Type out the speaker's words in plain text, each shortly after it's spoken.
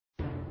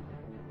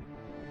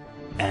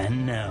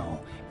And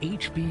now,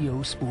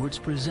 HBO Sports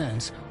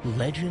presents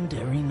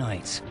Legendary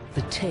Nights,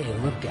 the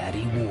tale of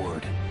Gatti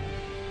Ward.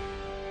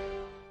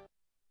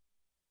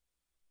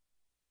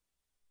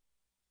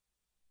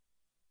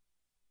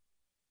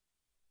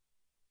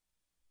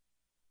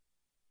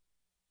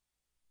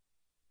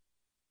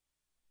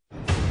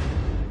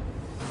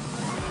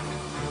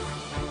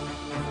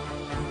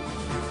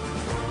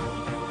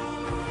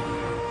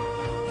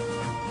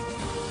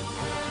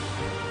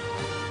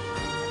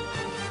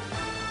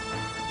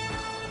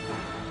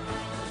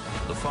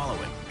 The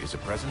following is a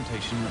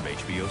presentation of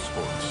HBO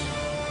Sports.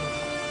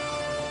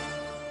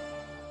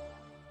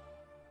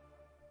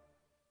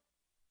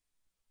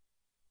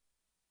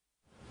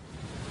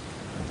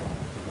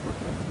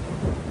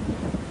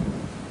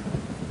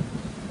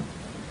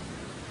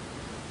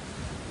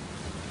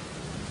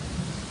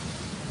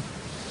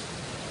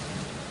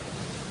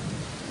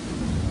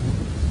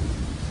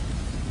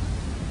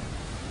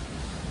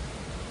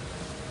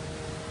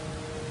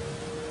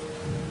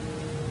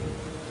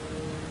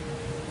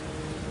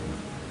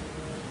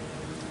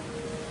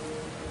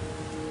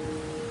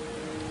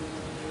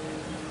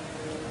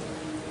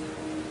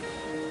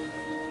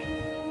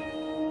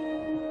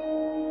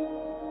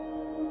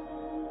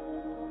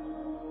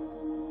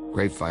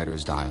 Great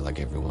fighters die like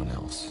everyone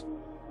else.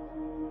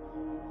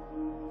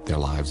 Their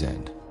lives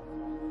end,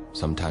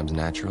 sometimes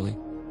naturally,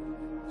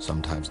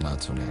 sometimes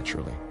not so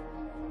naturally.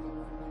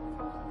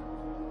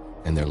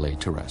 And they're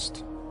laid to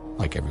rest,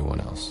 like everyone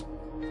else.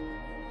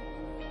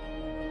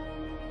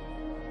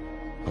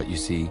 But you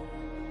see,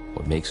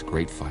 what makes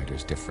great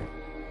fighters different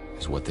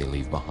is what they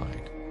leave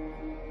behind.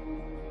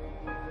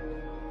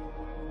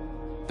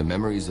 The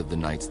memories of the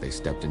nights they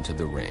stepped into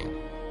the ring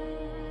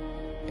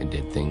and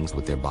did things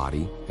with their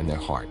body and their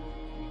heart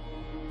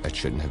that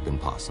shouldn't have been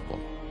possible.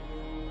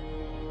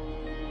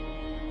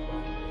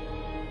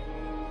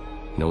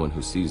 No one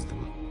who sees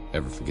them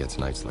ever forgets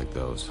nights like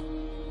those.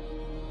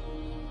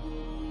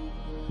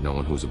 No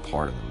one who's a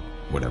part of them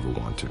would ever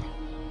want to.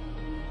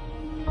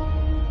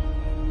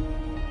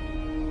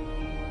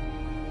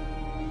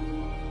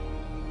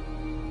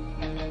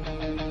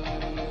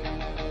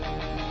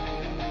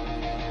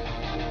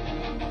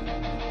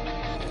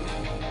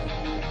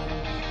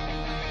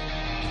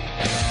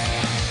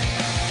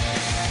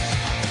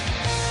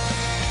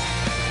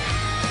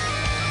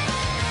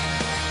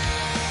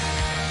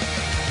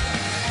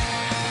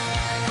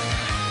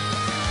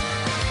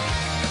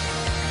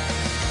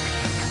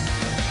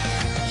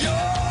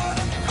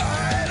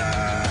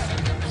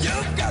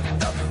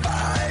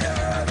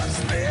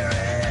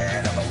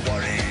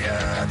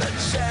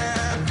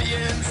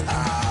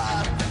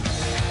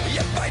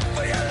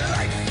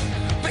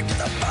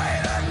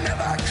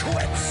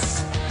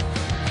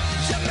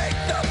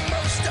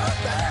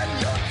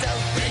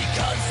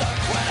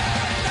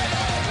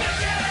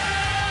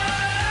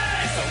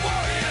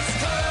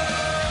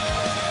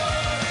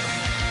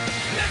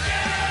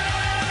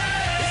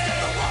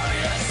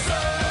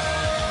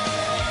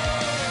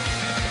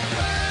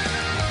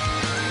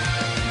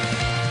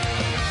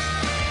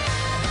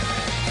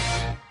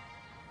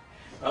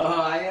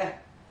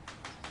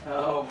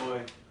 Oh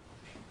boy.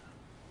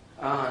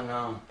 Oh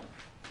no.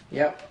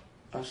 Yep.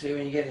 I'll see you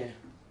when you get here.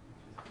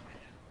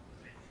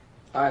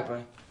 Alright,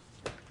 buddy.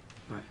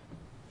 Alright.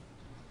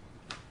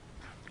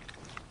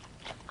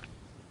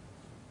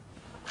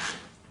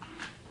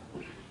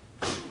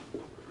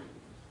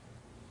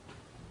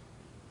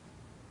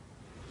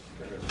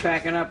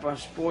 Packing up a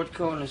sports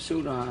coat and a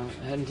suit on,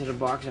 heading to the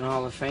Boxing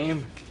Hall of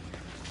Fame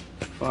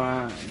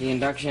for the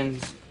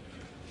inductions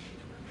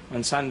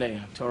on Sunday.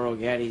 Arturo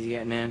Gatti's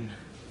getting in.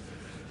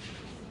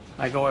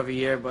 I go every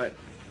year, but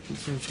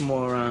it's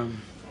more, a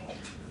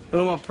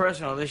little more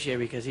personal this year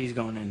because he's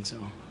going in,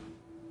 so.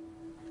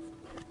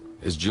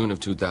 It's June of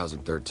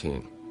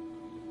 2013.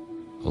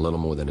 A little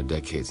more than a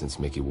decade since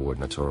Micky Ward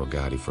and Arturo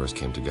Gatti first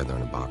came together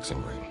in a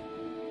boxing ring.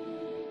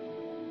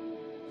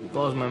 It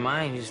blows my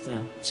mind just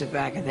to sit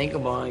back and think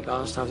about like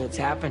all the stuff that's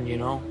happened, you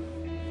know.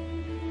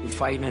 We're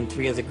fighting in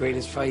 3 of the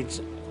greatest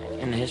fights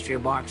in the history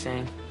of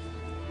boxing.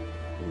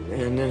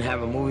 And then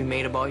have a movie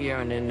made about you,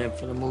 and then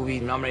for the movie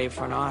nominated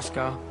for an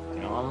Oscar. You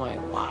know, I'm like,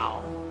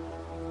 wow.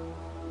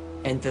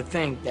 And to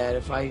think that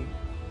if I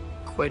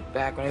quit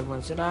back when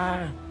everyone said,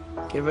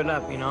 give it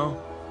up, you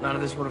know, none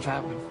of this would have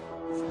happened.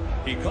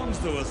 He comes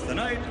to us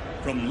tonight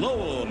from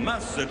Lowell,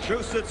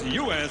 Massachusetts,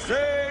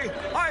 USA,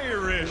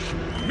 Irish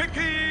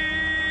Micky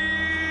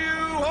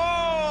Ward.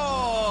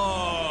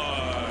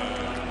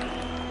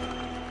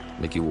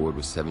 Micky Ward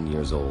was 7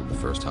 years old the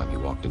first time he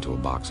walked into a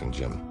boxing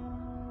gym.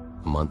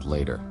 A month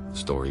later, the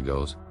story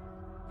goes,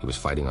 he was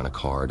fighting on a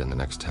card in the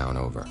next town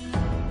over.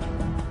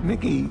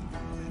 Micky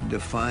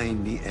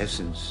defined the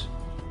essence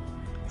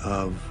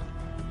of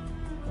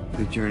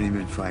the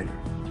journeyman fighter.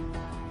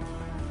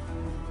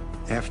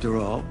 After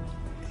all,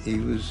 he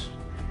was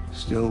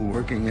still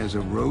working as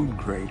a road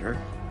grader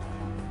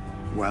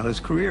while his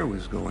career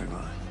was going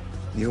on.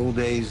 In the old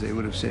days, they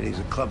would have said he's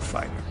a club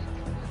fighter.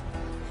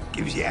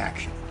 Gives you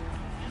action.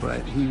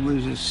 But he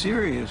was a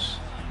serious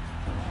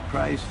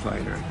prize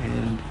fighter,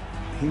 and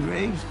he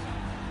raised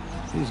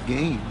his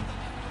game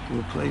to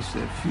a place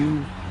that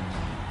few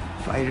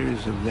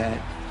fighters of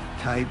that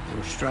type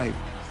or stripe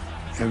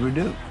ever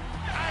do.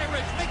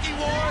 Irish Micky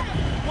Ward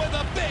with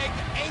a big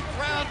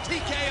 8th-round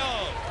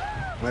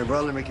TKO. My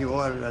brother, Micky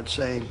Ward, I'd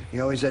say he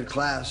always had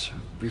class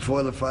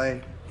before the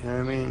fight. You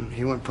know what I mean?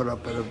 He wouldn't put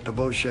up with the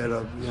bullshit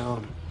of, you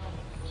know,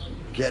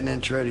 getting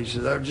into it. He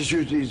said, I'll just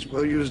use these,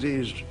 we'll use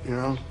these, you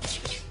know?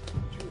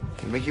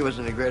 And Micky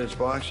wasn't the greatest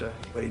boxer,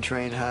 but he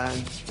trained hard.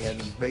 He had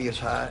the biggest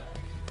heart,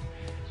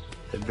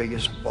 the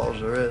biggest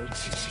balls there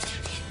is.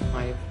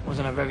 I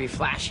wasn't a very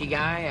flashy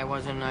guy. I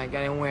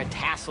didn't wear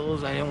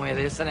tassels. I didn't wear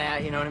this and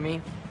that, you know what I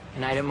mean?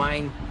 And I didn't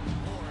mind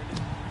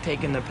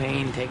taking the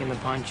pain, taking the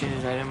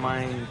punches. I didn't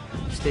mind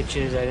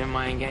stitches. I didn't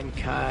mind getting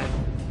cut.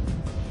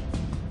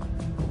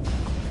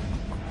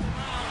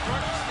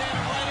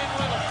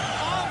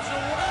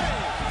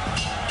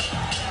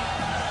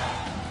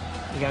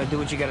 You gotta do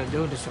what you gotta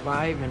do to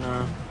survive, and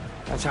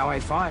that's how I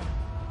fought.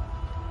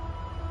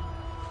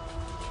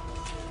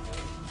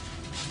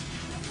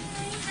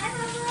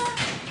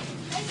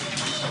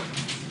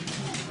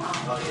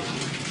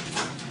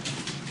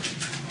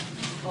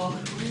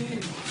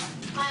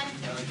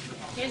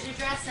 Here's your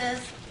dresses.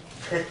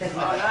 Oh,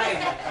 nice.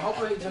 I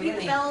hope it's a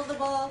mini.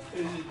 Rebuildable.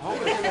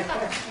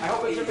 I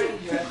hope it's a mini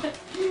dress.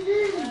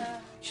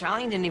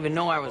 Charlene didn't even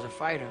know I was a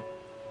fighter.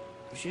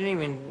 She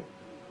didn't even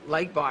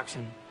like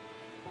boxing.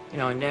 You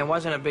know, and it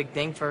wasn't a big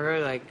thing for her,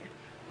 like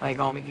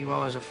oh, Micky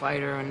Ward was a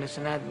fighter and this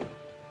and that.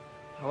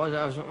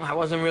 I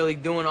wasn't really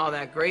doing all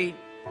that great.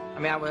 I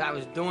mean, I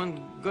was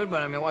doing good,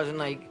 but I mean, it wasn't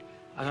like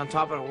I was on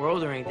top of the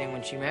world or anything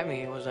when she met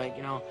me. It was like,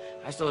 you know,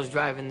 I still was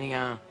driving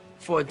the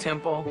Ford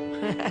Tempo.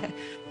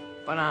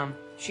 But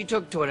she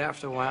took to it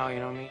after a while, you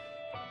know what I mean?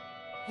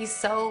 He's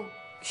so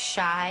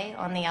shy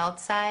on the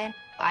outside.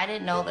 I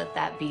didn't know that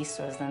that beast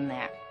was in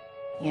there.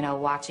 You know,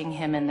 watching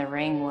him in the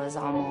ring was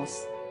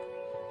almost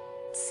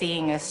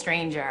seeing a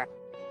stranger.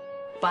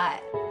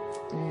 But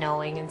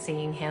knowing and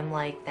seeing him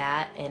like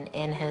that and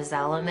in his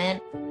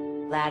element,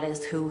 that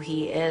is who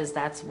he is.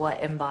 That's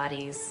what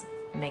embodies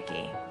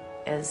Micky,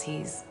 is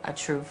he's a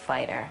true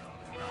fighter.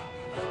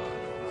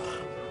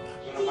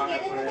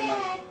 Get in the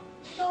bed.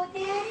 Go,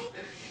 Daddy.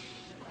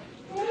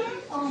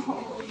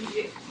 Oh.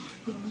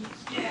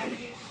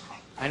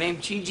 I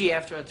named Gigi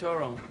after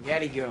Arturo,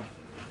 Gatti girl.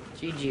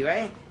 Gigi,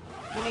 right?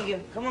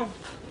 Come on.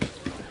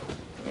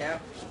 Yeah.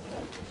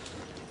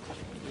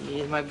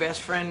 He's my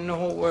best friend in the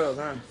whole world,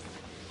 huh?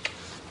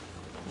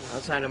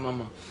 Outside of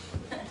Mama.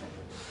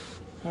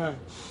 Huh?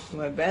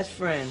 My best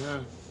friend,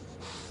 huh?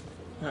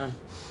 Huh?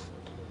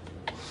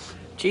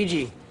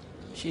 Gigi,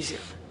 she's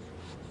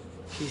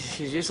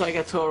just like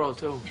Arturo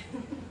too.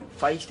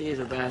 Feisty as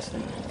a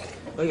bastard.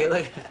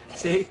 Look,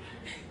 see?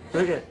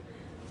 Look at,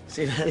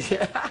 see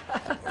that?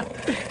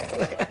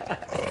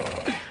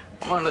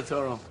 Come on,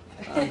 Arturo.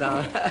 I'm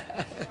down.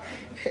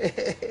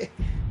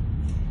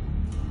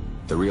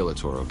 The real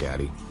Arturo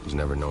Gatti was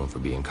never known for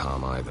being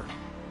calm either.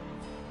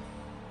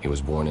 He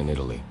was born in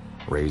Italy,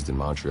 raised in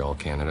Montreal,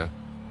 Canada,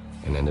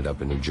 and ended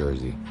up in New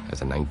Jersey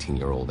as a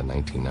 19-year-old in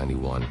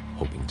 1991,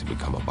 hoping to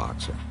become a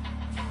boxer.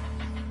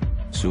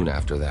 Soon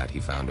after that, he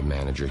found a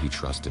manager he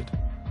trusted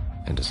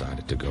and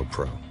decided to go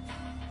pro.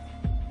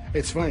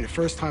 It's funny, the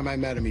first time I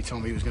met him, he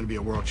told me he was going to be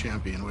a world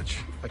champion, which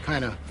I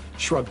kind of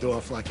shrugged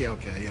off like, yeah,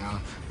 okay, you know,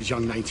 this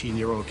young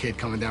 19-year-old kid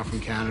coming down from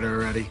Canada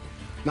already.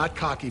 Not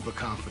cocky, but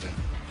confident.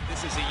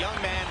 This is a young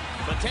man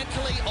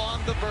potentially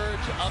on the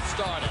verge of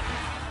stardom.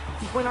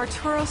 When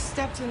Arturo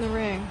stepped in the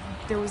ring,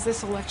 there was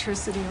this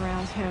electricity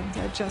around him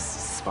that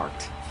just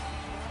sparked.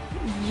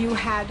 You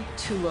had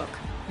to look.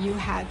 You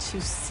had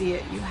to see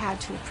it. You had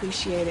to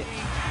appreciate it.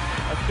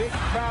 A big,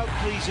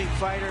 crowd-pleasing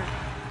fighter.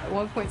 At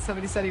one point,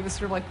 somebody said he was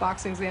sort of like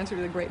boxing's answer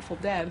to the Grateful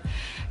Dead.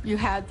 You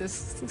had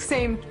this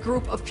same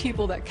group of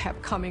people that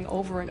kept coming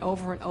over and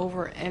over and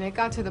over, and it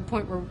got to the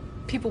point where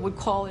people would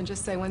call and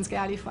just say, when's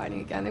Gatti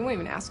fighting again? They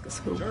wouldn't even ask us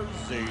who.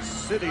 Jersey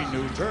City,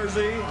 New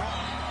Jersey,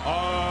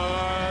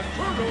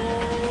 Arturo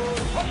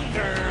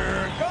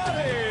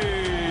Gatti.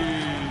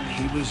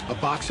 He was a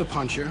boxer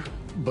puncher,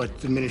 but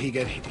the minute he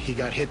got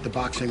hit, the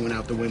boxing went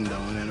out the window,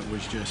 and then it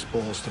was just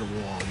balls to the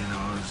wall, you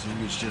know?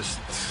 It was just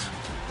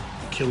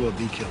kill or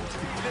be killed.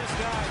 This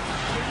guy,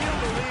 can you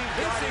believe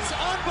this is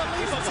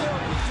unbelievable?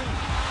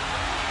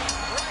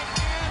 Right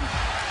hand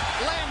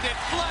landed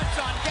flush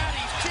on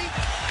Gatti's cheek.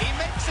 He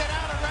makes it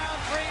out of round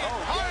three.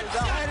 Hard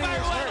shot by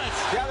Willis.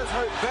 Gatti's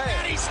hurt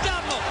bad. Gatti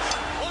stumbles.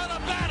 What a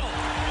battle.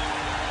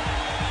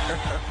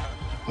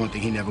 One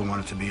thing he never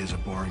wanted to be is a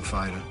boring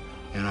fighter.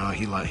 You know,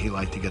 he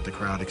liked to get the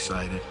crowd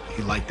excited.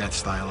 He liked that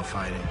style of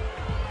fighting.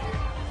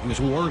 He was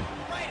worried.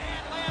 Right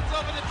hand lands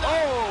over the top.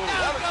 Oh,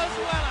 down goes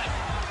Willis.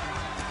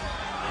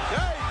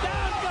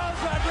 Down goes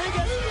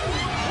Rodriguez.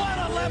 What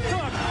a left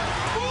hook.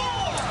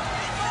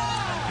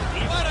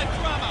 What a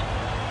drama.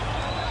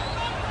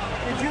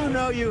 Did you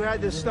know you had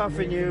the stuff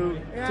in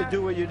you to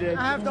do what you did?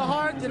 I have the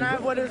heart and I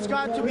have what it's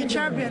got to be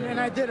champion, and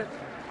I did it.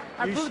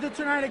 I proved it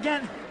tonight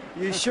again.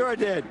 You sure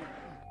did.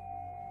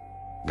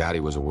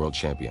 Gatti was a world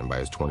champion by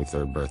his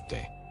 23rd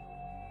birthday.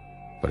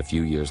 But a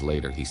few years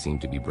later, he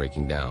seemed to be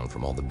breaking down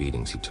from all the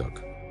beatings he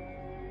took.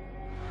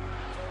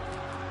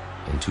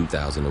 In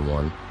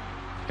 2001,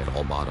 it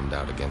all bottomed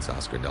out against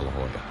Oscar De La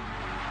Hoya.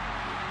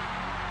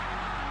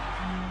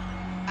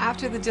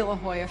 After the De La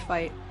Hoya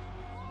fight,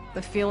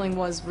 the feeling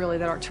was really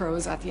that Arturo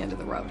was at the end of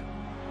the road.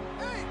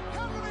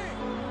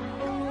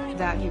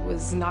 That he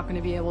was not going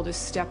to be able to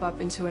step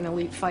up into an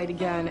elite fight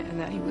again, and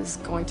that he was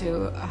going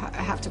to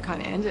have to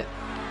kind of end it.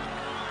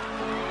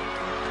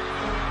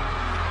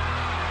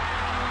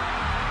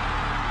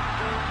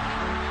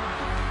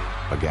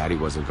 But Gatti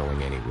wasn't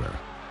going anywhere.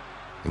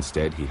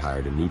 Instead, he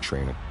hired a new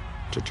trainer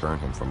to turn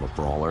him from a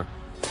brawler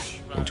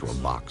into a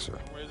boxer.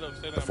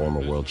 The former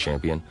world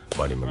champion,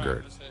 Buddy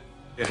McGirt.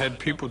 I had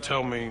people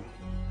tell me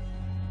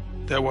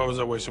that why was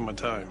I wasting my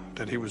time,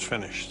 that he was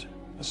finished.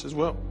 I says,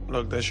 well,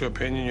 look, that's your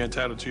opinion, you're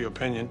entitled to your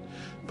opinion,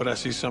 but I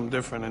see something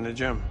different in the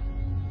gym.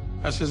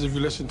 I says, if you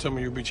listen to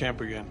me, you'll be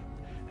champ again.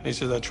 And he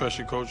says, I trust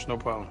you, coach, no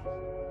problem.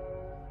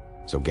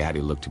 So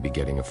Gatti looked to be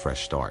getting a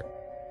fresh start.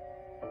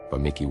 But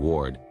Micky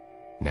Ward,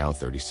 now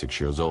 36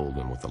 years old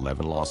and with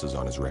 11 losses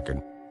on his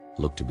record,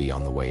 looked to be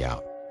on the way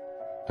out.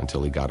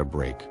 Until he got a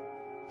break,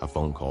 a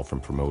phone call from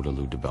promoter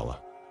Lou DiBella.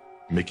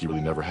 Micky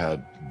really never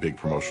had big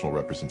promotional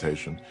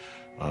representation.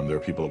 There were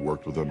people that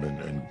worked with him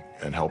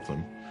and helped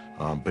him,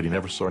 but he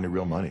never saw any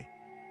real money.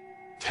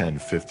 10,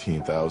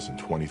 15,000,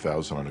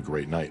 20,000 on a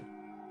great night.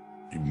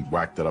 You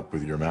whack that up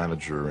with your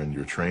manager and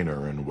your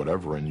trainer and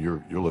whatever, and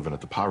you're living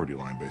at the poverty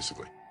line,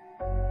 basically.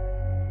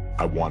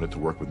 I wanted to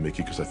work with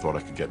Micky because I thought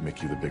I could get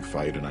Micky the big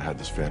fight, and I had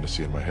this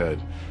fantasy in my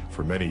head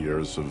for many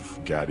years of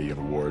Gatti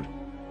and Ward.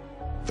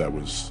 That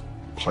was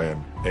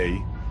plan A,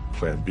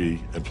 plan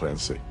B, and plan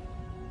C.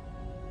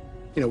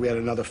 You know, we had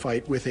another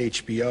fight with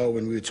HBO,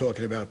 and we were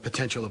talking about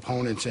potential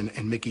opponents,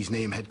 and Micky's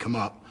name had come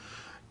up.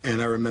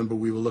 And I remember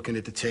we were looking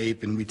at the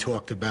tape, and we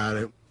talked about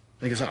it.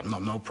 I guess,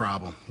 no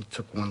problem. He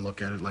took one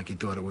look at it like he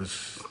thought it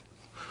was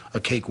a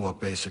cakewalk,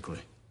 basically.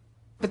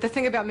 But the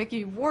thing about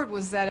Micky Ward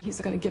was that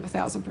he's going to give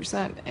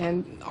 1,000%.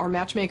 And our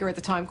matchmaker at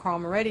the time, Carl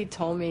Moretti,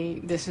 told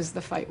me this is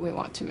the fight we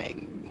want to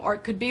make.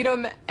 Art could beat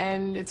him,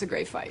 and it's a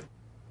great fight.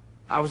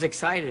 I was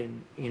excited,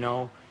 you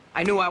know.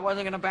 I knew I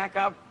wasn't going to back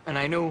up, and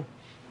I knew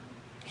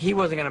he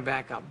wasn't going to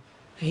back up.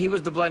 He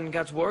was the blood and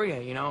guts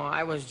warrior, you know.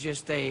 I was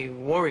just a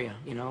warrior,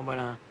 you know,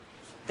 but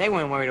they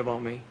weren't worried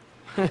about me.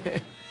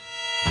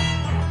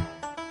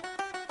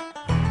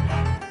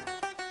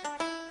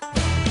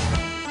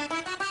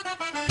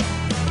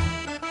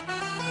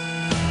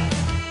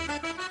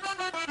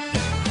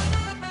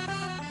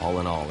 All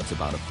in all, it's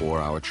about a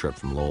 4-hour trip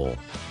from Lowell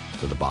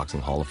to the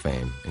Boxing Hall of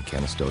Fame in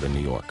Canastota,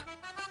 New York.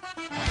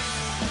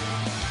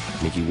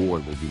 Micky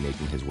Ward will be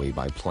making his way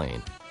by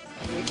plane,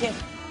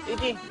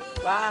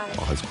 Bye.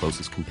 while his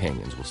closest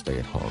companions will stay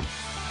at home.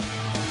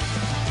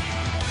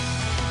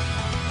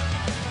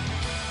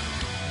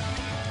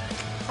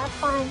 Have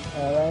fun.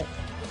 All right.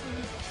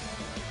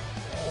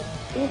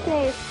 Be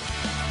safe.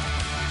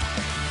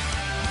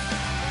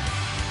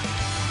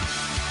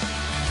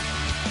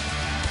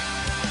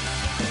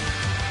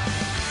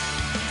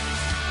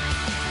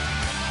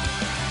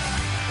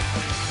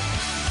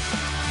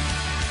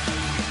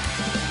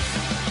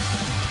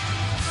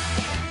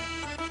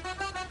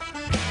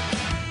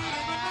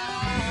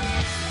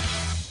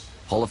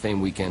 Hall of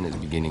Fame weekend is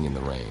beginning in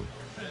the rain,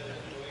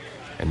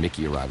 and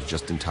Micky arrives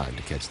just in time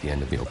to catch the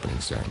end of the opening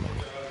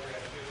ceremony.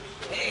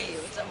 Hey,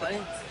 what's up, buddy?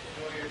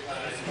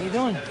 How you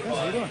doing? Good,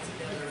 how you doing?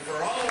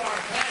 For all of our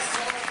past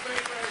Hall of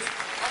Famers,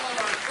 all of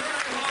our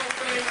current Hall of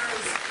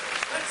Famers,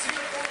 let's hear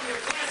it for the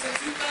class of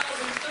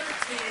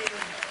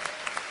 2013.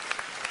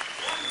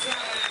 One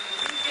time,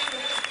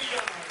 weekend has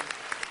begun.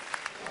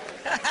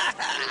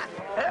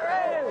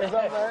 Hey, What's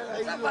up, man?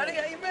 What's up, buddy?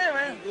 How you been,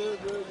 man?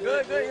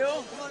 Good, you?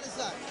 Come on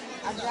inside.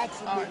 I got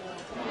you.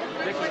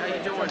 Micky, how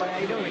you doing? How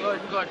you doing?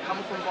 Good.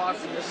 Coming from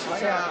Boston. This is All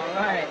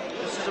right.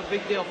 This is a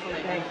big deal for me.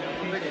 Thank you.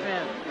 I'm a big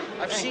fan.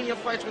 I've seen your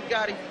fights with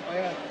Gatti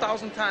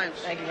 1,000 times.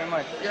 Thank you very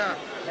much. Yeah.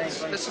 Thanks,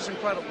 buddy. This is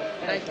incredible.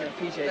 Thank you.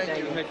 Appreciate it. Thank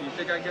you. you. Micky, you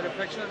think I can get a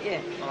picture?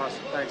 Yeah.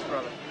 Awesome. Thanks,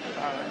 brother.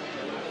 All right.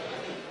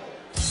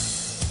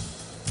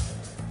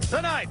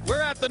 Tonight,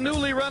 we're at the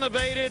newly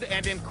renovated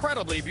and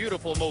incredibly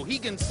beautiful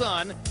Mohegan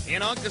Sun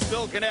in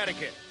Uncasville,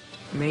 Connecticut.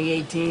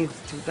 May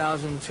 18th,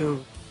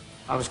 2002.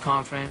 I was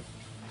confident.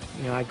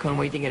 You know, I couldn't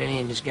wait to get in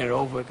and just get it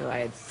over because I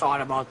had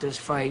thought about this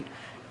fight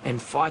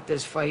and fought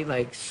this fight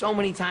like so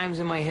many times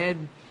in my head.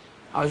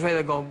 I was ready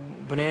to go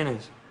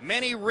bananas.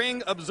 Many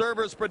ring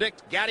observers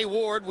predict Gatti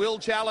Ward will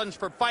challenge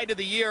for Fight of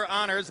the Year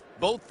honors.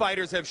 Both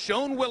fighters have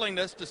shown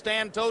willingness to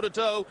stand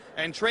toe-to-toe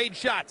and trade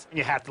shots.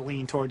 You have to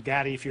lean toward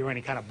Gatti if you're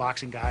any kind of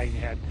boxing guy. And you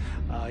had,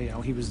 you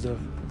know, he was the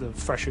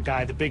fresher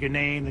guy, the bigger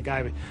name, the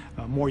guy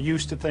more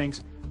used to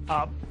things.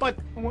 But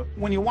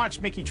when you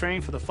watch Micky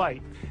train for the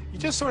fight, you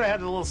just sort of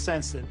had a little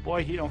sense that, boy,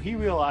 you know, he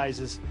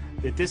realizes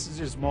that this is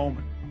his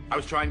moment. I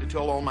was trying to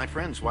tell all my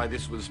friends why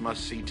this was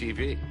must-see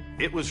TV.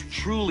 It was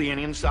truly an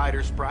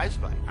insider's prize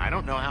fight. I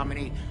don't know how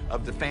many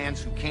of the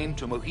fans who came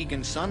to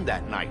Mohegan Sun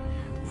that night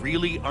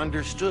really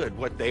understood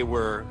what they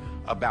were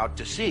about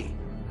to see.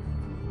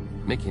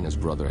 Mickey and his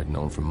brother had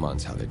known for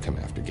months how they'd come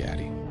after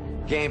Gatti.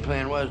 Game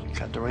plan was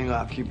cut the ring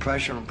off, keep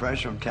pressuring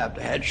him, tap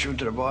the head, shoot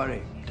to the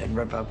body, then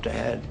rip up the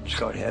head,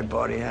 scout head,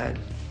 body head.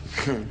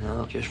 You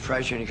know, just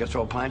pressure, and he could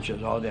throw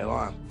punches all day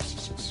long.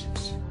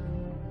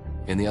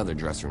 In the other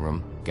dressing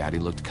room, Gatti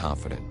looked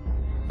confident,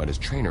 but his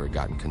trainer had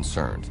gotten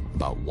concerned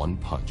about one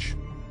punch.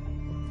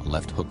 A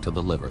left hook to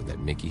the liver that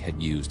Mickey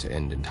had used to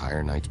end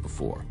entire nights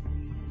before.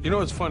 You know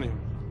what's funny?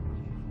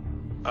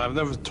 I've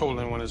never told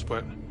anyone this,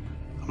 but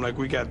I'm like,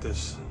 we got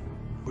this.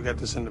 We got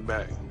this in the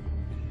bag.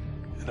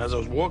 And as I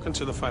was walking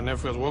to the fight, I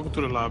was walking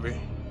through the lobby,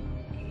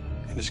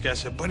 and this guy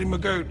said, Buddy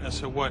McGirt. I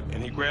said, what?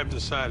 And he grabbed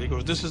his side. He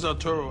goes, this is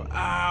Arturo.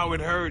 Ow,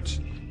 it hurts.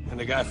 And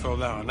the guy fell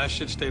down. And that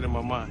shit stayed in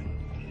my mind.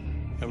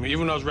 I mean,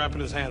 even when I was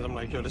wrapping his hands, I'm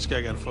like, yo, this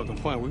guy got a fucking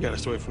point. We got to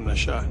stay away from that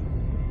shot.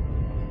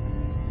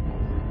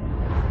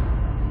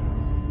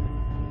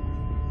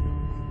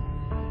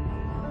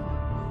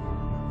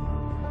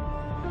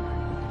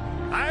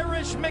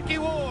 Irish Micky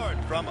Ward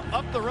from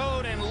up the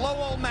road in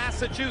Lowell,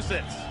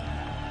 Massachusetts.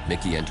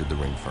 Mickey entered the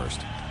ring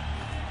first,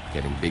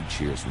 getting big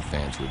cheers from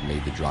fans who had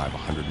made the drive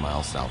 100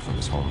 miles south from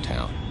his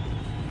hometown.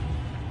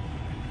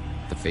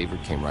 The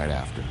favorite came right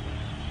after,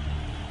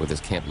 with his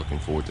camp looking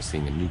forward to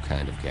seeing a new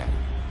kind of Gatti.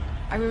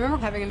 I remember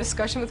having a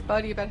discussion with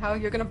Buddy about how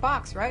you're going to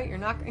box, right? You're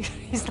not.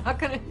 He's not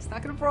going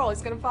to brawl.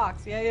 He's going to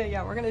box.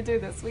 Yeah. We're going to do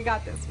this. We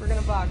got this. We're going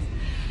to box.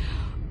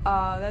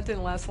 That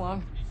didn't last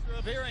long.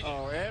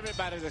 Oh,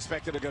 everybody's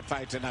expecting a good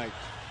fight tonight.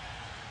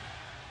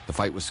 The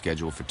fight was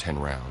scheduled for 10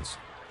 rounds.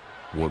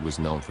 Ward was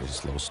known for his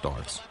slow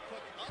starts,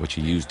 which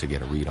he used to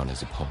get a read on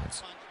his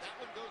opponents.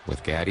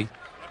 With Gatti,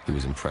 he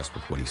was impressed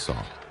with what he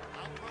saw.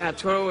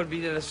 Arturo would be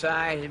to the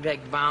side, he'd be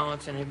like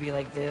bounce, and he'd be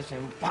like this,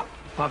 and pop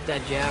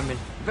that jab, and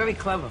very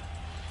clever.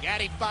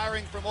 Gatti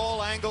firing from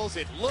all angles.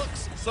 It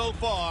looks so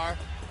far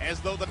as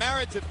though the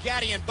marriage of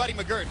Gatti and Buddy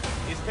McGirt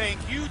is paying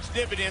huge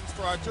dividends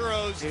for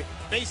Arturo's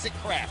basic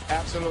craft.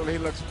 Absolutely, he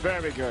looks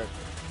very good.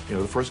 You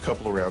know, the first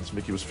couple of rounds,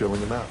 Mickey was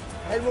feeling him out.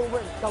 Head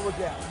movement, double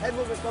jab. Head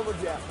movement, double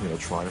jab. You know,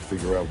 trying to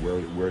figure out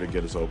where to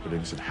get his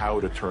openings and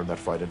how to turn that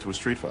fight into a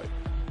street fight.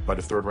 By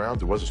the third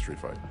round, it was a street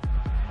fight.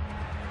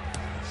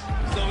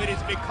 So it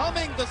is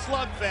becoming the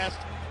slugfest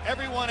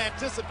everyone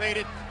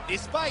anticipated,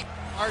 despite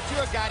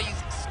Arturo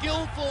Gatti's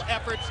skillful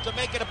efforts to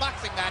make it a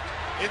boxing match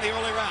in the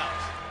early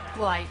rounds.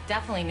 Well, I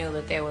definitely knew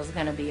that there was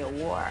going to be a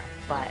war,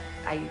 but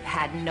I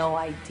had no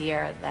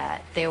idea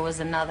that there was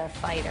another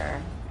fighter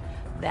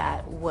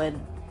that would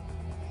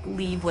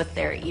leave with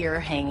their ear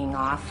hanging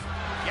off.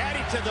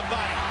 Gatti to the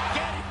body.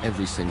 Gatti.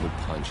 Every single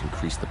punch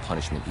increased the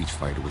punishment each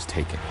fighter was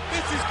taking.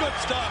 This is good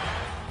stuff.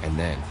 And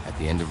then, at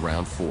the end of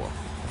round 4,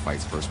 the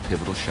fight's first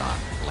pivotal shot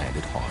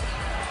landed hard.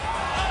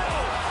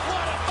 Oh,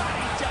 what a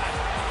body shot.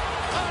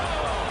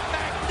 Oh,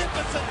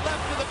 magnificent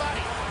left to the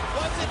body.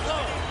 Was it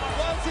low?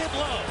 Was it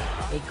low?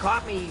 He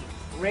caught me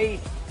right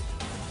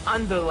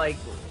under, like,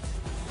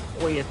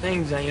 where your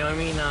things are, you know what I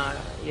mean?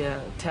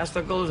 Your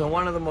testicles, and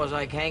one of them was,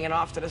 like, hanging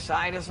off to the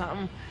side or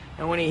something.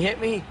 And when he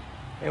hit me,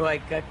 they,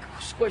 like, got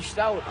squished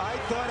out. I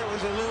thought it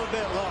was a little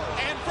bit low.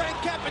 And Frank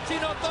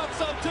Cappuccino thought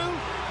so, too.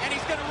 And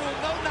he's going to rule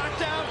no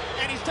knockdown,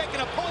 and he's taking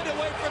a point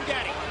away from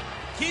Gatti.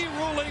 Key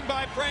ruling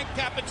by Frank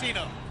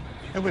Cappuccino.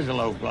 It was a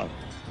low blow.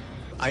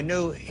 I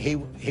knew he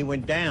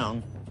went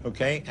down,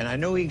 okay, and I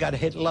knew he got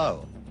hit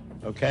low,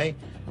 okay?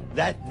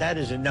 That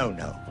is a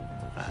no-no.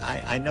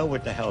 I know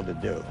what the hell to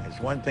do. It's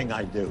one thing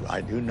I do.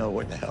 I do know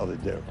what the hell to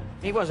do.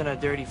 He wasn't a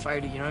dirty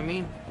fighter, you know what I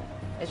mean?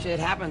 That shit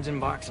happens in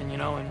boxing, you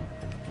know,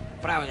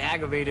 but I was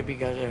aggravated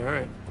because it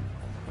hurt.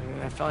 I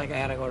mean, I felt like I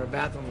had to go to the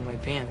bathroom in my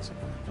pants.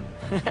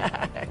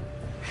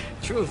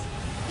 Truth.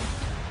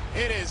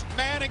 It is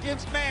man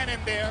against man in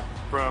there.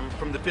 From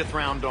the 5th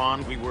round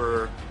on, we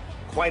were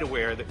quite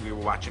aware that we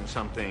were watching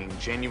something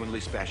genuinely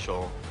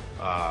special,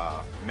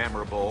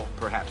 memorable,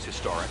 perhaps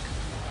historic.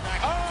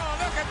 Oh,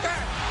 look at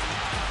that!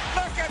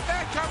 Look at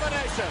that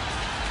combination!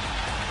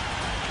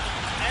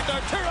 And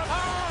Arturo,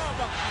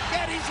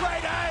 Gatti's right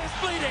eye is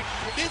bleeding.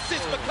 This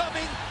is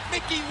becoming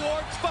Micky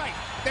Ward's fight.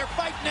 They're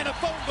fighting in a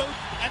phone booth,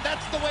 and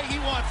that's the way he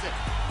wants it.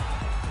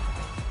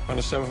 On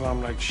the 7th round,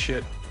 I'm like,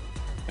 shit.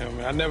 You know what I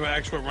mean? I never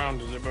asked what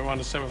round is it, but around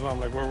the 7th round, I'm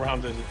like, what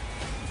round is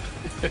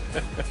it?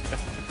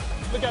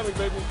 Look at me,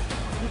 baby.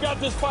 You got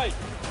this fight.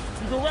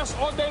 You can rest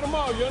all day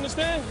tomorrow, you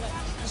understand?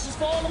 This is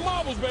for all the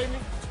marbles, baby.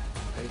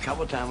 And a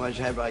couple times I was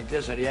head like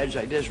this, on the edge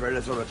like this, ready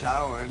to throw the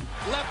towel in.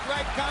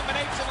 Left-right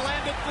combination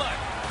landed flush.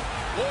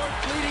 Ward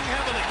bleeding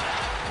heavily.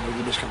 And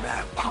we just come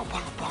back, boom,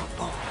 boom, boom,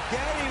 boom.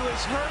 Gatti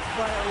was hurt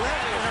by a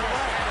leg in her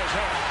leg.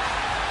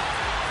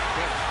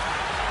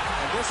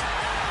 And this...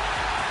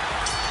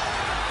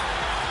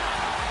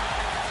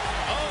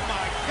 Oh,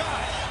 my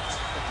gosh.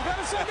 You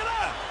gotta shake it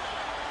up.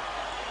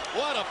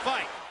 What a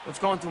fight. What's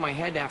going through my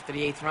head after the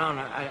 8th round,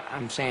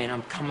 I'm saying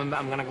I'm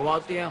going to go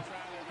out there,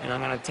 and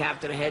I'm going to tap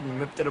to the head and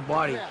rip to the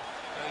body. You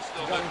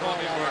got him going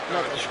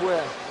look, I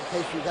swear, in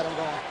case you got him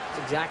going.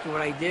 That's exactly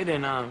what I did,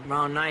 and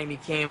round 9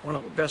 became one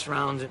of the best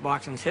rounds in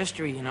boxing's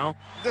history, you know?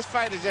 This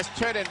fight is just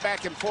turning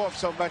back and forth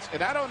so much,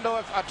 and I don't know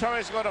if Arturo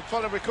is going to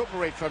fully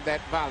recuperate from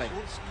that volley.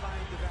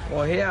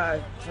 Well,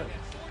 here,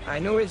 I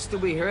knew he'd still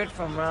be hurt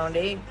from round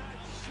 8.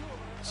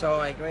 So,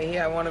 like, right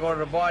here, I want to go to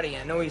the body.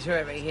 I know he's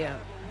hurt right here.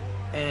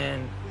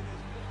 And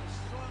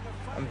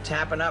I'm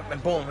tapping up,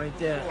 and boom, right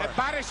there. And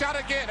body shot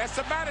again. That's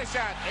a body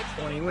shot.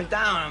 When he went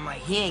down, I'm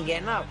like, he ain't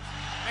getting up.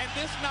 And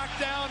this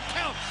knockdown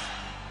counts.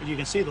 You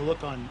can see the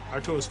look on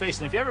Arturo's face.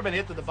 And if you've ever been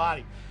hit to the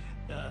body,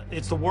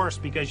 it's the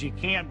worst because you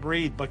can't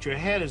breathe, but your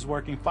head is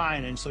working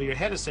fine. And so your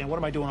head is saying, what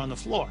am I doing on the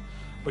floor?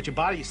 But your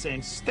body is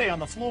saying, stay on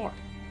the floor.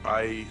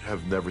 I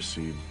have never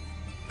seen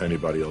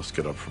anybody else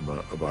get up from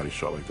a body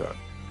shot like that.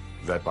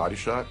 That body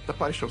shot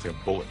was like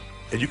a bullet.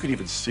 And you could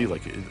even see,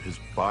 like, his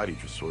body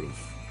just sort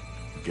of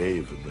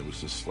gave, and there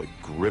was this, like,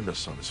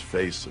 grimace on his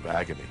face of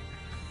agony.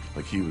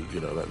 Like he was,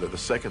 you know, the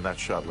second that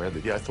shot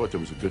landed, yeah, I thought there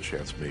was a good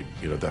chance maybe,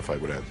 you know, that fight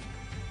would end.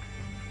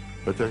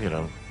 But then, you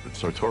know,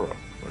 it's Arturo.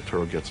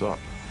 Arturo gets up.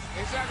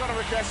 He's not going to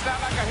recover. It's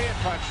not like a head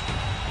punch.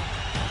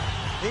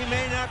 He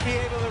may not be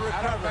able to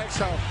recover. I don't think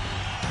so.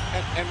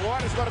 And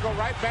Ward is going to go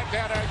right back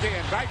down there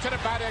again, right to the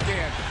body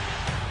again.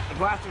 I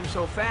go after him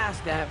so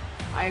fast that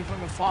I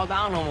fucking fall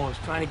down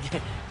almost, trying to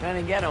get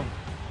him.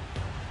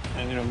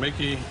 And, you know,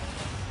 Mickey,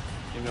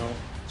 you know,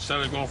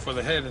 started going for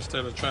the head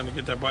instead of trying to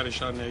get that body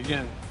shot in there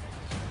again,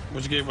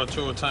 which gave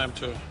Arturo time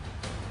to,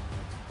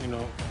 you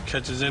know,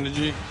 catch his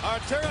energy.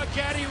 Arturo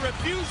Gatti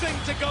refusing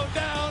to go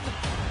down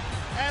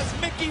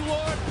as Micky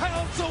Ward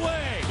pounds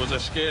away. Was I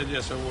scared?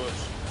 Yes, I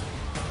was.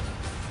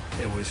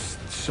 It was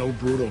so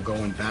brutal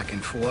going back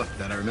and forth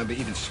that I remember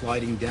even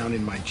sliding down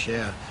in my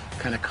chair,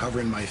 kind of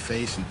covering my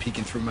face and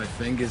peeking through my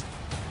fingers.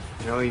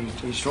 You know,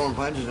 he's throwing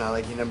punches now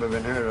like he's never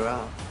been hurt at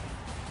all.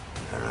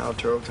 And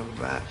Arturo comes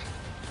back.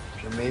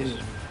 It's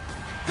amazing.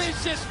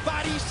 Vicious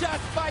body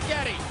shots by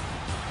Gatti.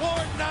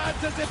 Ward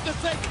nods as if to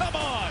say, come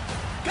on,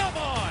 come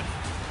on.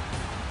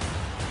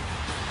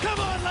 Come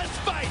on, let's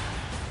fight.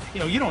 You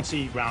know, you don't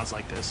see rounds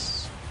like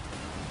this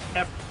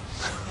ever.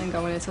 And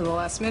going into the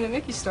last minute,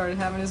 Mickey started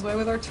having his way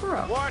with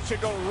Arturo. Ward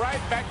should go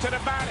right back to the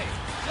body.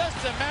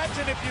 Just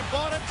imagine if you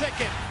bought a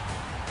ticket.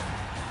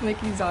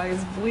 Mickey's eye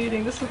is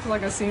bleeding. This looks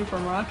like a scene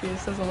from Rocky.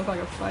 This doesn't look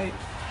like a fight.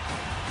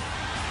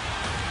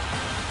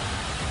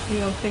 You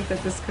don't think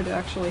that this could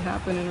actually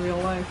happen in real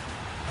life.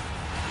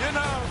 You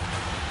know,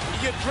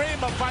 you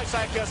dream of fights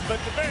like this, but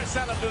very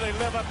seldom do they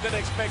live up to the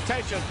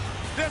expectation.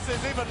 This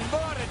is even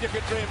more than you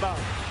could dream of.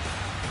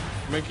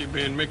 Mickey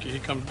being Mickey, he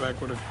comes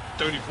back with a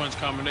 30-punch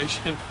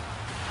combination.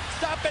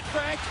 Stop it,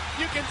 Frank.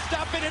 You can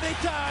stop it any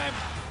time.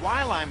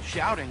 While I'm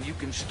shouting, you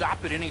can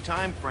stop at any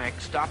time,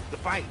 Frank. Stop the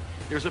fight.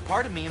 There's a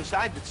part of me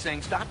inside that's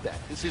saying, stop that.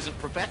 This isn't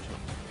professional.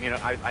 You know,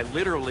 I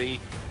literally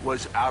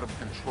was out of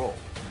control.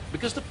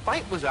 Because the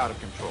fight was out of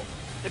control.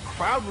 The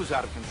crowd was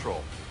out of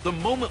control. The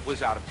moment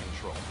was out of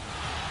control.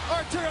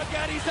 Arturo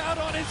Gatti's out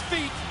on his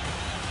feet.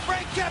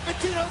 Frank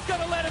Cappuccino's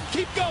gonna let him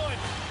keep going.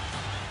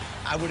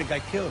 I would have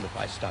got killed if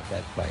I stopped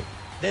that fight.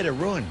 They'd have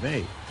ruined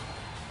me.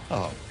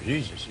 Oh,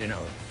 Jesus, you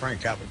know,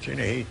 Frank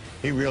Cappuccino,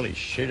 he really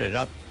shitted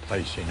up the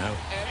place, you know.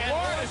 And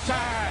Ward is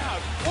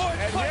time.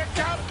 And here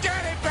comes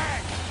Gatti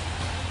back.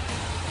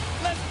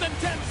 Less than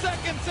 10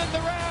 seconds in the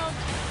round.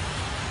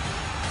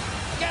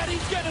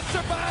 Gatti's gonna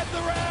survive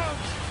the round.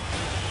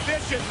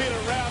 This should be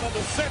the round of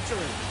the century.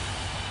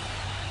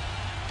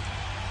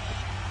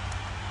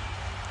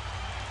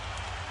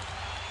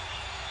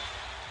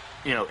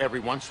 You know, every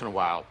once in a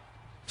while,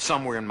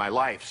 somewhere in my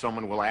life,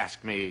 someone will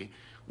ask me,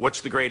 what's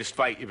the greatest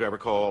fight you've ever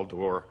called?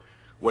 Or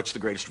what's the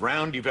greatest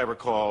round you've ever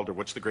called? Or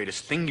what's the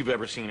greatest thing you've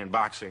ever seen in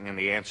boxing? And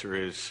the answer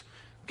is,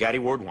 Gatti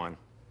Ward won,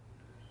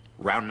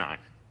 round 9.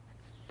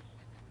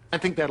 I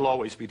think that'll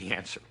always be the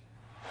answer.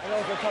 I know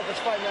it's the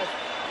toughest fight, man.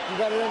 You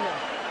got it in there.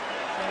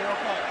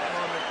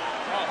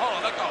 Hold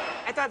on, let go.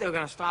 I thought they were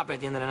going to stop at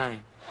the end of the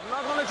night. I'm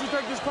not going to let you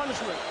take this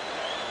punishment.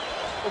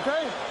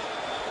 Okay?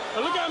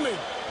 Now look at me.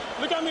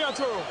 Look at me,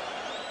 Arturo.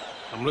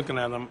 I'm looking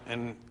at him,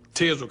 and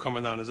tears were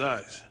coming down his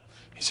eyes.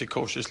 He said,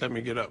 Coach, just let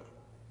me get up.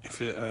 If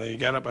he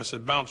got up, I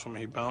said, bounce for me.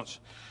 He bounced.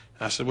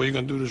 And I said, what are you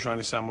going to do this round?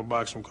 He said, I'm going to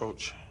box him,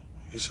 Coach.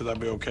 He said, I'll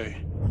be okay.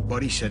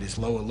 Buddy said his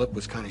lower lip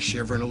was kind of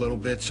shivering a little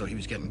bit, so he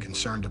was getting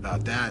concerned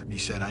about that. He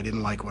said, I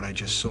didn't like what I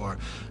just saw.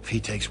 If he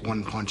takes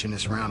one punch in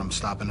this round, I'm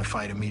stopping the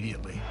fight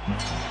immediately.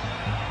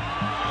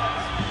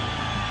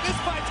 This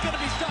fight's going to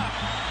be stopped.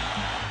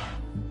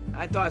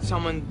 I thought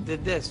someone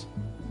did this.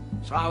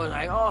 So I was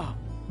like, oh,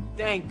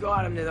 thank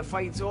God, the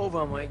fight's over.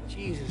 I'm like,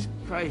 Jesus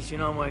Christ, you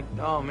know, I'm like,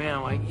 oh man,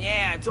 I'm like,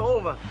 yeah, it's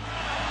over.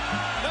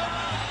 No,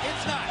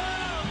 it's not.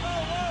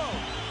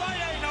 Fight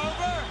ain't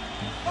over.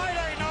 Fight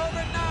ain't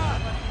over now.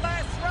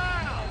 Last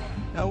round.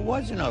 No, it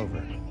wasn't over.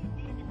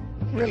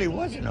 It really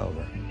wasn't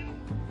over.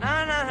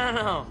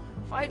 No.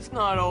 Fight's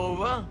not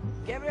over.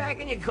 Get back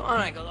in your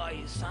corner. I go, oh,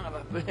 you son of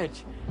a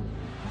bitch.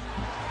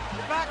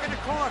 You're back in the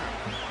corner.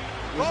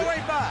 All the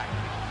way back.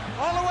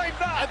 All the way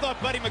back. I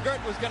thought Buddy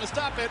McGirt was going to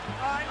stop it.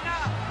 I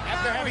know.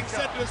 After having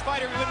said to his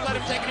fighter he wouldn't let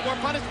him take any more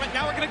punishment,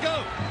 now we're going to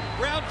go.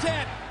 Round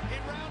 10.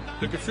 In round 9.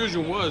 The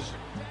confusion was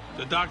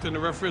the doctor and the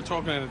referee are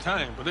talking at a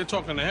time, but they're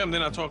talking to him, they're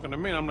not talking to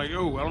me. And I'm like,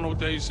 yo, I don't know what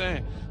the hell he's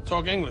saying.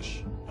 Talk English,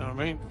 you know what I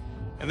mean?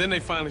 And then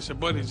they finally said,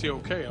 buddy, is he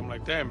okay? I'm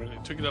like, damn it,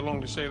 it took you that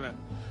long to say that.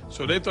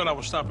 So they thought I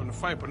was stopping the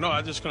fight, but no,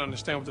 I just couldn't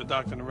understand what the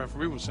doctor and the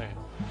referee were saying.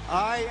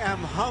 I am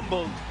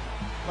humbled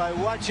by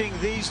watching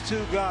these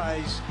two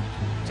guys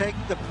take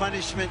the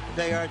punishment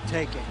they are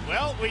taking.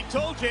 Well, we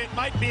told you it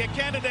might be a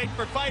candidate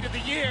for Fight of the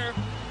Year.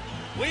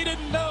 We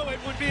didn't know it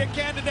would be a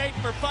candidate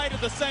for Fight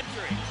of the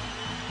Century.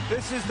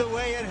 This is the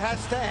way it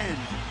has to end.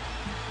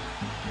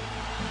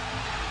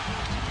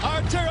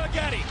 Arturo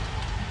Gatti,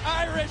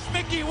 Irish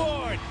Micky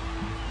Ward,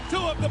 two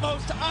of the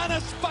most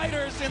honest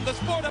fighters in the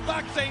sport of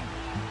boxing,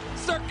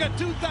 circa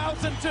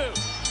 2002.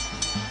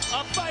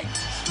 A fight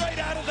straight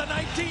out of the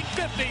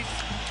 1950s,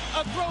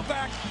 a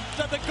throwback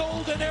to the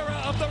golden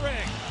era of the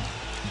ring.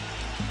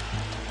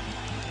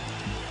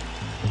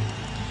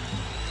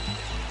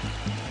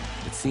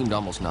 It seemed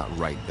almost not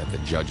right that the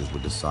judges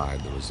would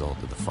decide the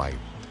result of the fight.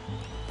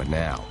 But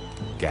now,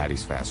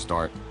 Gatti's fast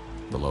start,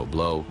 the low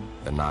blow,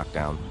 the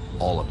knockdown,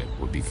 all of it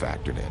would be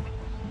factored in.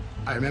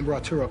 I remember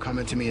Arturo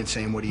coming to me and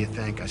saying, what do you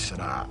think? I said,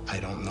 I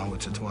don't know.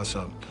 It's a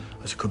toss-up.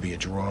 I said, it could be a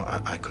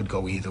draw. I could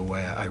go either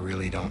way. I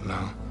really don't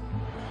know.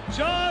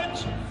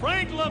 Judge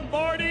Frank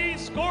Lombardi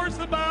scores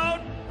the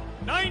bout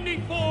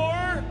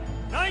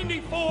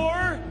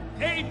 94-94,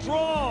 a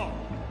draw.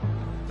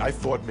 I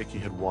thought Mickey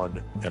had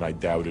won, and I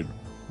doubted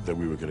that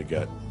we were going to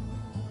get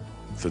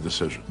the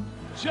decision.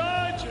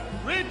 Judge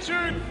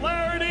Richard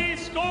Flaherty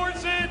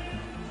scores it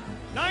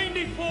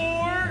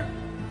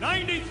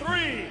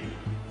 94-93.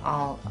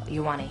 All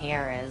you want to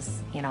hear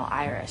is, you know,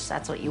 Irish.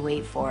 That's what you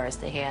wait for, is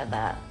to hear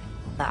the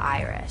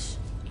Irish,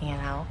 you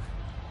know.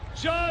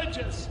 Judge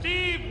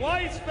Steve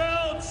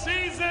Weisfeld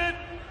sees it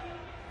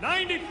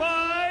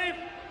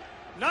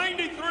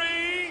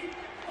 95-93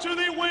 to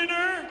the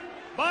winner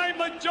by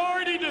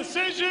majority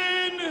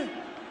decision,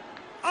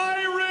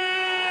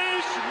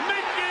 Irish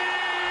Micky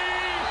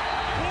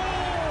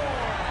Ward.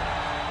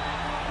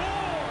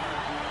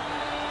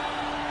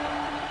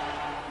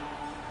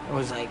 It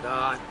was like,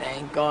 oh,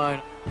 thank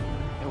God.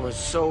 It was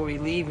so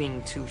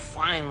relieving to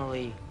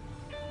finally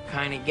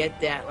kind of get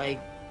that,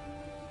 like,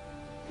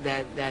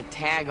 that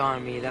tag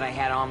on me that I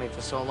had on me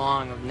for so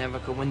long of never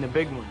could win the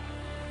big one.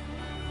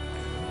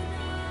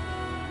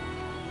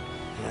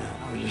 Yeah,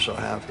 I was just so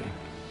happy.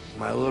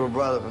 My little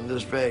brother from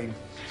this big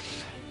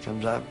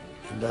comes up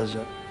and does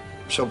it.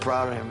 I'm so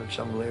proud of him, it's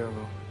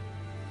unbelievable.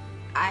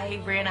 I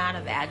ran out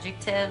of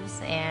adjectives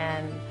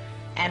and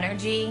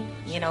energy,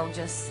 you know,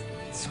 just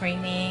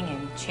screaming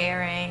and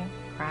cheering,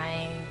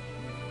 crying,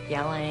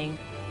 yelling.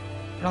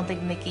 I don't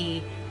think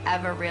Mickey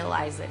ever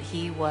realized that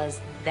he was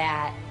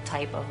that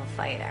type of a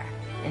fighter.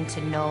 And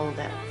to know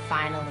that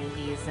finally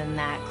he's in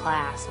that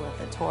class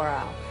with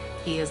Arturo,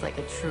 he is like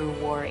a true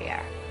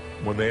warrior.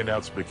 When they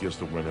announced Mickey as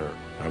the winner,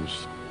 I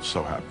was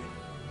so happy.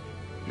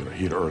 You know,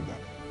 he had earned that.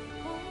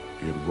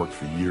 He had worked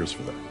for years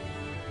for that.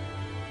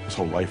 His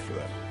whole life for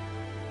that.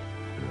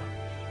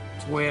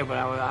 It's weird, but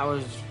I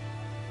was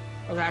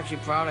actually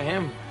proud of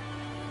him.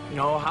 You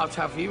know, how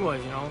tough he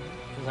was, you know,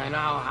 because I know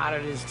how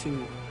hard it is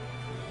to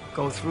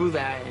go through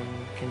that and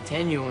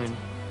continue, and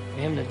for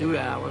him to do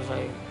that, I was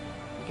like,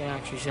 I can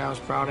actually say I was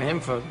proud of him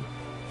for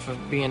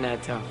being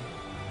that tough.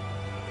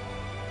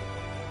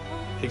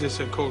 He just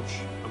said, Coach,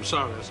 I'm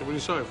sorry. I said, what are you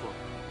sorry for?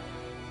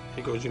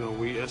 He goes, you know,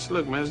 I said,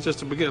 look, man, it's just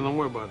the beginning. Don't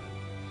worry about it.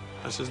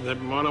 I said,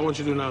 all I want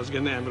you to do now is get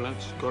in the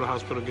ambulance, go to the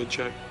hospital, get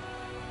checked,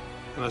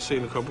 and I'll see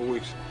you in a couple of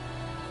weeks.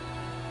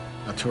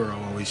 Arturo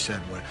always said,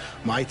 well,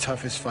 my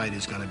toughest fight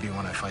is going to be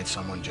when I fight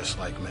someone just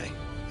like me.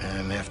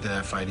 And after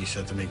that fight, he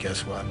said to me,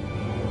 guess what?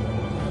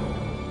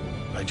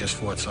 I just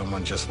fought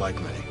someone just like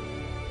me.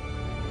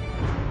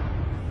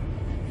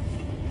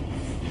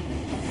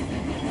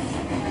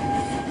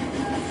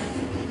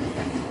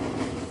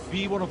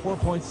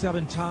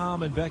 B104.7,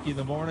 Tom and Becky in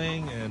the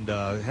morning, and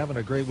having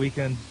a great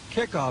weekend.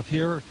 Kickoff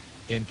here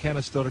in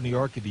Canastota, New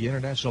York at the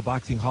International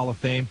Boxing Hall of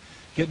Fame.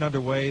 Getting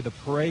underway. The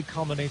parade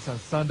culminates on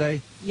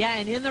Sunday. Yeah,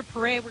 and in the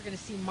parade, we're going to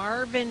see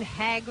Marvin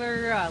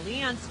Hagler,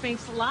 Leon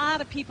Spinks, a lot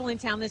of people in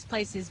town. This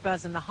place is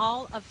buzzing. The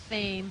Hall of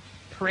Fame,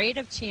 Parade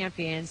of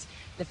Champions,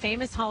 the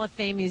famous Hall of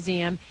Fame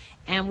Museum.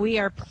 And we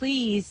are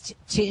pleased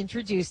to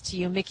introduce to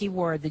you Micky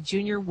Ward, the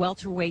junior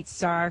welterweight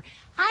star.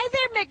 Hi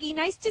there, Micky.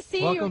 Nice to see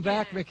you. Welcome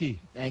back, Micky.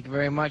 Thank you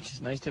very much.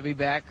 It's nice to be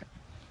back.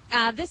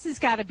 This has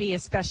got to be a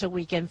special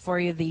weekend for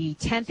you, the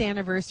 10th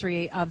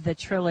anniversary of the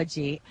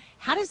trilogy.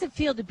 How does it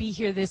feel to be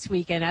here this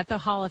weekend at the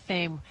Hall of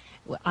Fame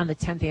on the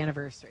 10th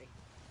anniversary?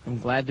 I'm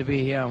glad to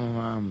be here.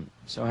 I'm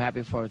so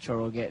happy for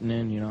Arturo getting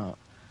in. You know,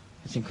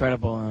 it's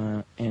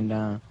incredible. You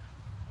know,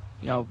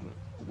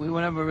 we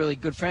were never really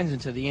good friends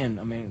until the end.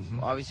 I mean,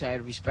 obviously I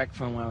had respect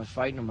for him when I was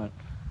fighting him, but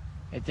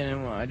I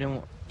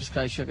didn't just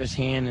because I shook his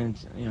hand and,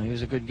 you know, he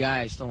was a good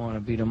guy. I still want to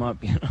beat him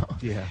up, you know.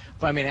 Yeah.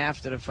 But I mean,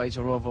 after the fights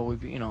were over, we,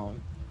 you know,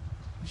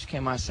 just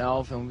became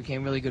myself and we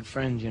became really good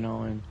friends, you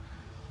know, and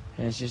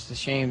it's just a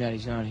shame that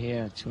he's not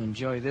here to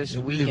enjoy this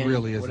weekend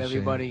really is with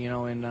everybody, you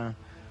know, and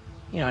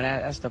you know,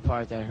 that's the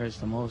part that hurts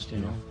the most, you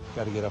know.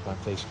 Got to get up on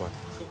Facebook.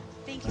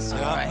 Thank you so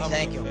much. All right,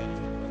 thank you.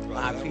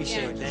 I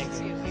appreciate it. Thank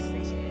you.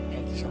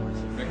 Thank you so much.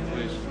 Rick,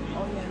 please.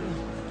 Oh, yeah.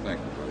 Thank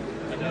you.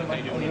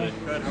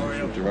 Good, how are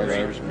you? Gerard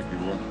Irish, Micky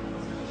Ward.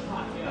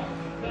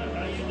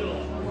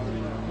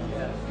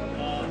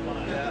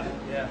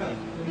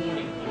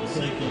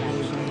 Thank you. It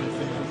was one of my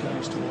favorite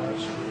guys to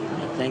watch.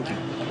 Thank you.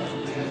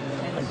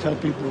 I tell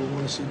people who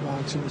want to see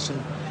boxing, I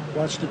said,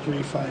 watch the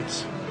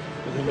pre-fights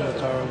with him and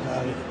Arturo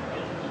Gatti.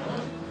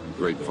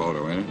 Great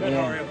photo, ain't it?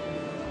 Yeah.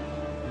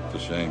 It's a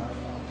shame.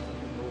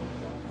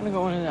 I'm gonna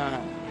go in and,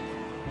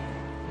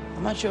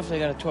 I'm not sure if they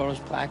got a Toro's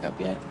plaque up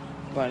yet,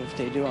 but if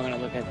they do, I'm gonna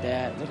look at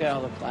that. Look at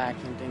all the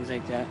plaques and things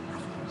like that.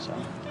 So.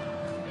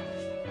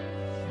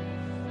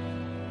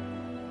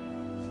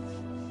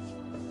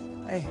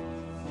 Hey,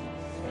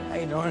 how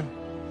you doing?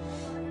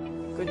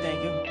 Good,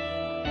 thank you.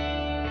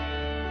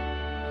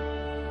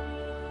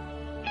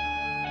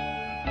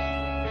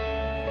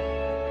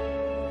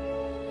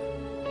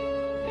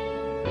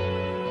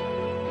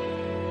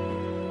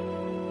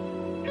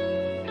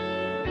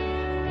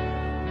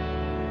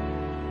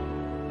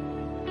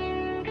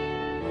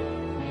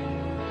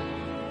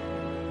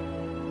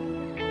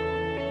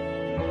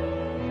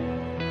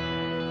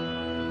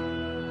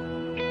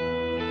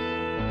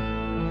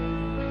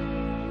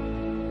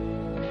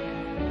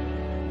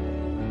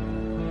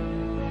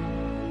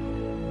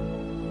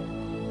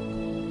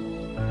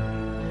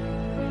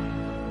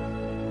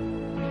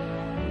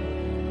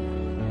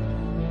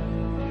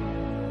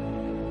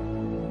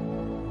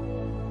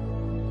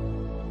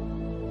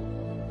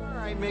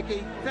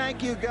 Mickey,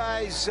 thank you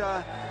guys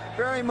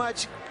very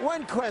much.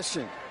 One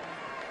question.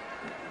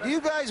 Do you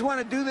guys want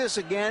to do this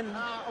again?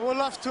 I would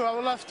love to. I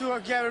would love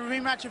to get a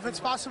rematch if it's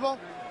possible.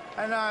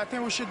 And I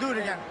think we should do it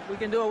again. We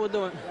can do it, we'll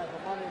do it.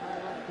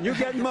 You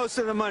get most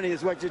of the money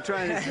is what you're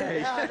trying to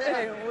say.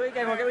 Hey, we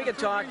can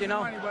talk, you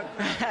know.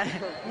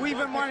 We've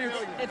been money.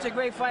 It's a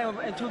great fight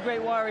and two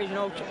great warriors, you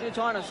know. It's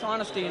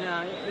honesty,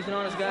 and he's an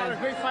honest guy. We had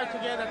a great fight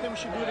together. I think we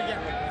should do it again.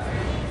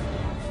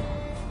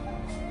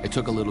 It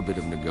took a little bit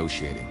of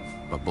negotiating,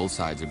 but both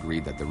sides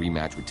agreed that the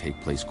rematch would take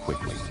place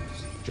quickly,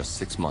 just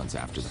 6 months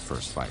after the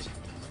first fight.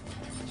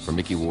 For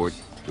Micky Ward,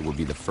 it would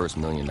be the first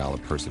 $1 million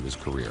purse of his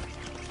career.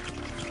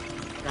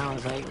 I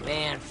was like,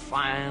 man,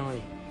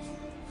 finally,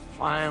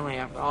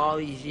 after all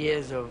these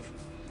years of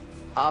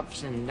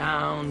ups and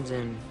downs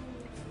and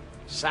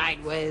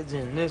sideways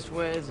and this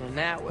ways and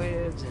that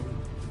ways, and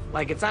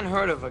like, it's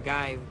unheard of a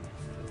guy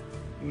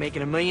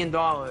making $1 million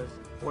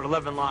with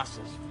 11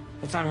 losses.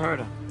 It's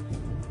unheard of.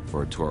 For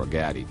Arturo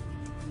Gatti,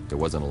 there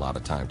wasn't a lot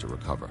of time to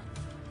recover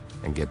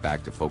and get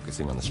back to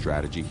focusing on the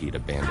strategy he'd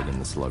abandoned in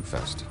the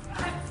slugfest.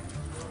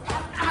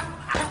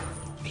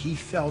 He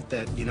felt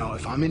that, you know,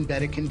 if I'm in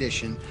better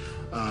condition,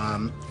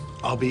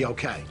 I'll be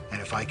okay. And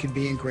if I could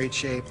be in great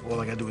shape,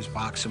 all I gotta do is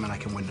box him and I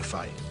can win the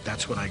fight.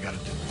 That's what I gotta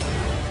do.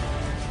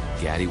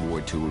 Gatti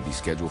Ward 2 would be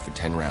scheduled for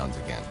 10 rounds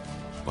again,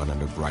 but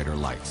under brighter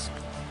lights,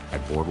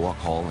 at Boardwalk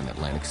Hall in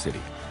Atlantic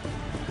City,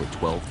 with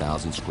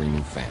 12,000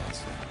 screaming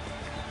fans.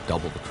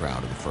 Double the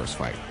crowd of the first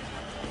fight,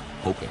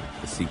 hoping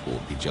the sequel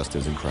would be just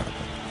as incredible.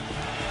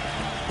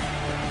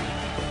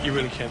 You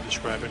really can't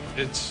describe it.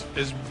 It's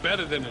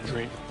better than a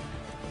dream.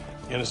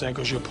 You understand?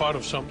 Because you're part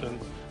of something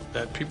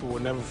that people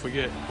will never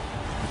forget.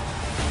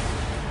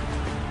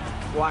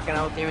 Walking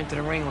out there into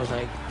the ring was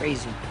like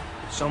crazy.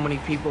 So many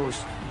people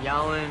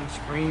yelling,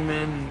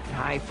 screaming,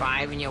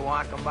 high-fiving you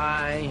walking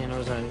by, and it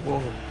was like,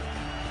 whoa.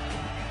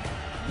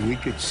 We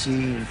could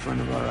see in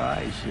front of our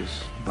eyes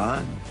this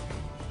bond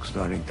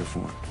starting to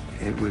form.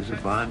 It was a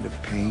bond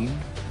of pain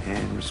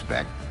and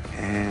respect,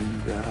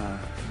 and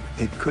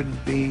it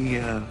couldn't be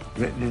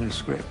written in a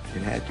script.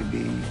 It had to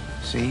be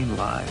seen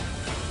live,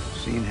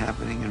 seen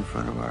happening in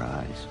front of our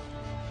eyes.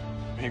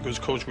 He goes,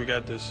 Coach, we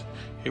got this.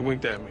 He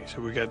winked at me, said,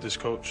 we got this,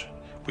 Coach.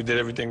 We did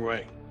everything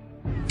right.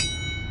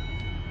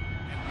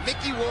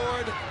 Micky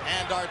Ward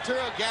and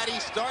Arturo Gatti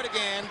start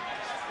again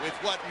with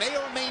what may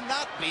or may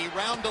not be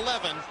round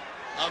 11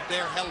 of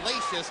their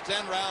hellacious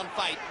 10-round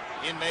fight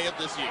in May of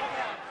this year.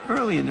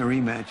 Early in the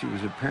rematch, it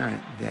was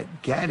apparent that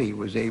Gatti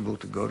was able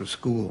to go to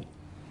school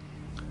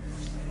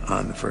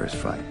on the first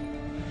fight.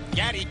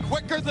 Gatti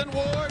quicker than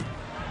Ward,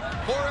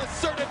 more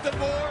assertive than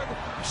Ward,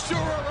 surer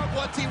of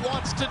what he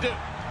wants to do.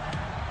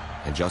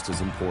 And just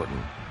as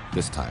important,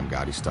 this time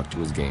Gatti stuck to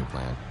his game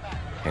plan,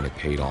 and it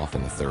paid off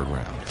in the third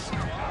round. There's a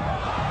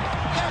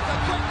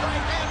quick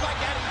right hand by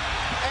Gatti,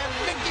 and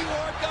Micky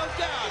Ward goes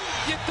down.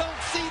 You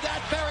don't see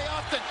that very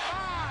often.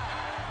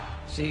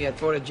 See, I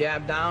throw the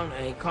jab down,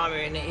 and he caught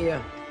me in the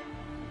ear.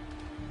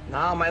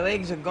 Now my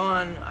legs are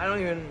gone.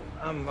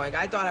 I'm like,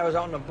 I thought I was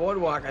out on the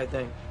boardwalk, I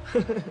think.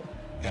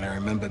 And I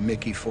remember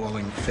Mickey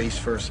falling face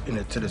first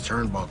into the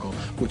turnbuckle,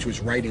 which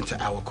was right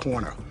into our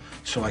corner.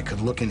 So I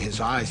could look in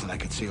his eyes and I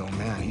could see, oh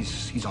man,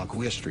 he's on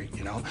Queer Street,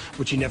 you know,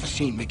 which you never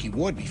seen Micky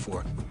Ward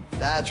before.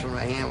 That's when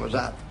my hand was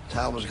up.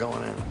 Towel was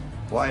going in.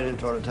 Why I didn't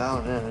throw the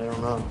towel in, I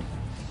don't know.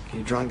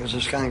 He drunk as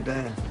a skunk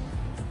there.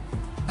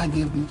 I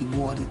give Micky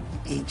Ward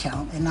a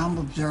count, and I'm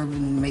observing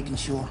and making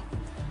sure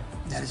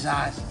that his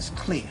eyes is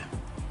clear,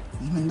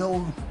 even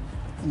though,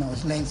 you know,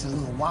 his legs are a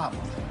little wobbly.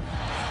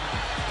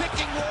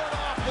 Picking Ward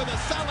off with a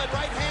solid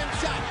right-hand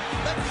shot.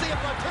 Let's see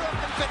if Arturo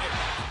can finish.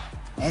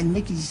 And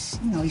Micky's,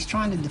 you know, he's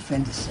trying to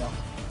defend himself.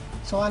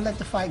 So I let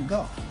the fight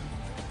go.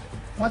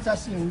 Once I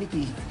seen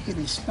Micky hit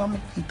his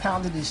stomach, he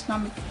pounded his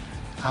stomach,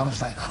 I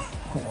was like,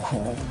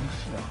 oh,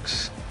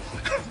 shucks.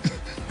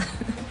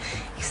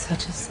 He's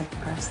such a sick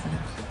person.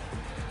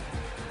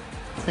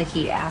 It's like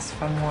he asked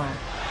for more.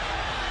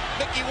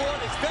 Micky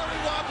Ward is very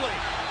wobbly.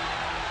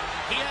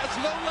 He has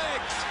no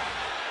legs,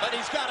 but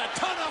he's got a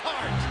ton of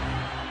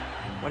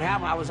heart. What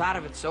happened, I was out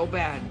of it so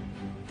bad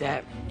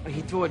that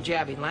he threw a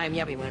jab, he lined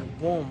me up, he went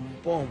boom,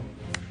 boom,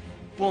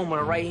 boom with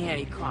a right hand.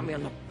 He caught me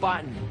on the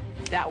button.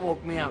 That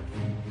woke me up.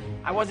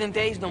 I wasn't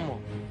dazed no more.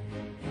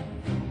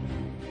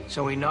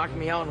 So he knocked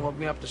me out and woke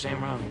me up the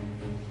same round.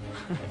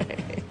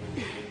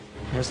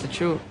 That's the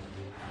truth.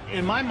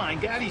 In my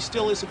mind, Gatti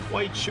still isn't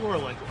quite sure,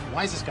 like,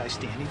 why is this guy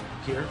standing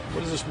here?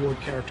 What is this Ward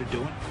character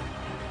doing?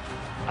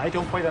 I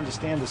don't quite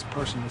understand this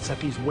person,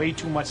 except he's way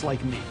too much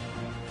like me.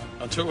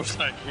 Until it's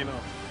like, you know,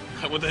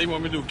 what they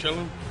want me to do, kill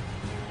him?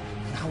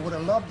 I would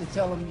have loved to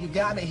tell him, you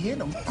gotta hit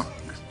him.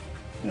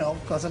 You know,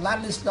 because a lot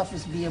of this stuff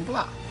is being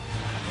blocked.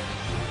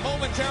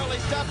 Momentarily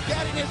stopped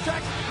Gatti in his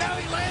tracks. Now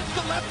he lands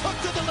the left hook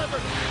to the liver.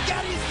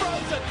 Gatti's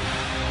frozen.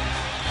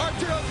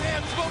 Arturo's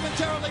hands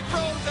momentarily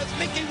froze as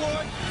Micky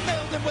Ward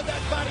nailed him with that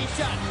body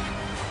shot.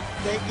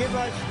 They give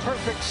us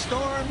perfect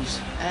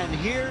storms, and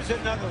here's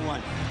another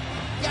one.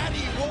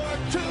 Gatti Ward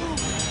 2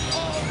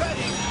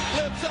 already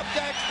lives up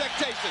to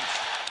expectations.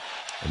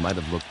 It might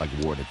have looked like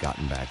Ward had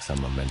gotten back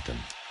some momentum,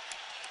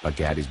 but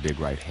Gatti's big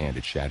right hand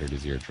had shattered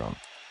his eardrum,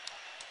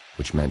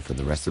 which meant for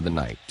the rest of the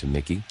night, to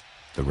Micky,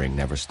 the ring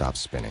never stopped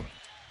spinning.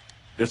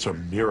 It's a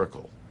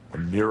miracle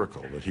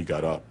that he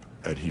got up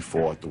and he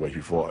fought the way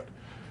he fought,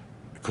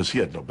 because he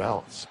had no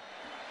balance.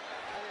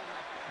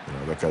 You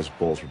know, that guy's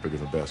balls were bigger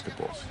than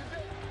basketballs.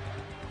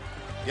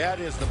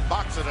 Gatti is the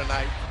boxer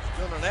tonight.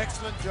 He's done an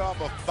excellent job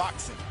of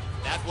boxing.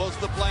 That was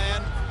the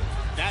plan.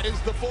 That is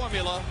the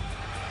formula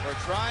for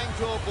trying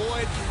to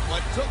avoid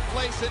what took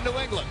place in New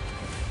England.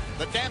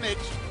 The damage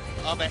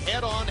of a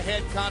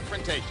head-on-head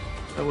confrontation.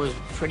 It was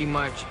pretty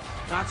much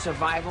not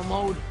survival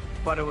mode,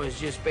 but it was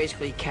just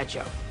basically catch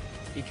up.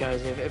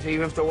 Because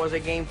even if there was a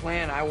game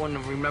plan, I wouldn't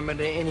have remembered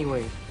it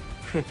anyway.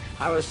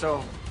 I was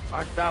so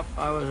fucked up.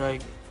 I was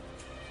like,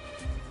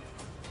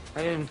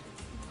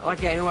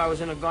 lucky I knew I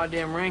was in a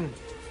goddamn ring.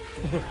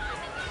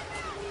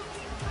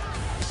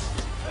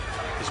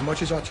 As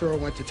much as Arturo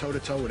went to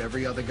toe-to-toe with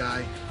every other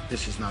guy,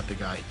 this is not the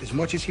guy. As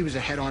much as he was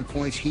ahead on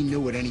points, he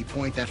knew at any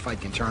point that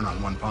fight can turn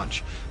on one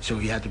punch. So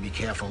he had to be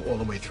careful all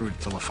the way through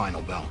till the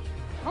final bell.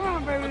 Come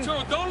on, baby.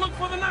 Arturo, don't look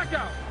for the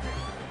knockout.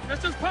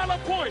 Let's just pile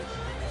up points,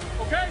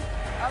 okay?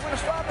 I'm going to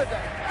stop it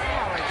then. Come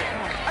on, right there.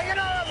 Come on. Hey, you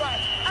know that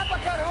right.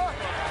 Uppercut hook.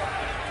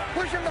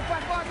 Push him to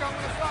front bunker. I'm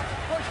going to stop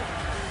him. Push him.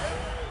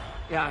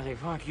 Yeah, I say,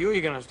 fuck you,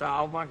 you're gonna stop.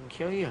 I'll fucking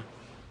kill you.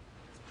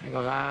 He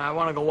goes, I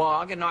want to go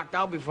walk. I'll get knocked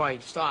out before I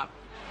stop.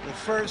 The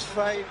first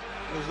fight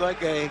was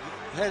like a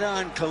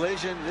head-on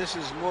collision. This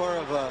is more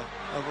of a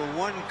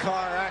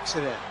one-car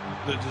accident.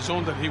 The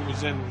zone that he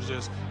was in was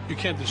just, you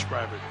can't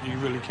describe it. You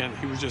really can't.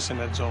 He was just in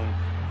that zone.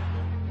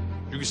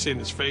 You could see in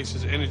his face,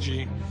 his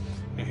energy,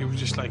 and he was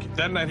just like,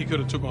 that night he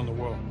could have took on the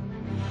world.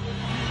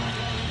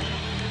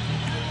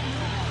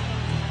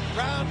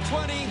 Round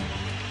 20.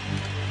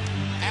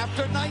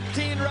 After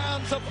 19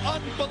 rounds of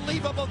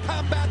unbelievable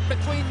combat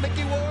between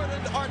Micky Ward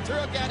and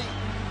Arturo Gatti,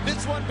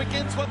 this one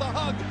begins with a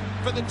hug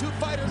for the two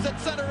fighters at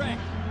center ring.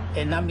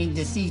 And I mean,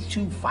 to see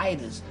two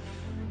fighters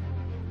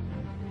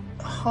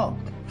hug,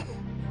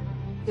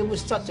 it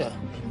was such an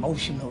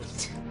emotional,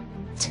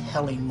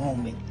 telling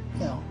moment, you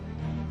know.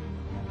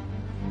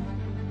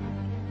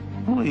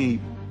 Only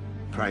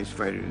prize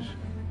fighters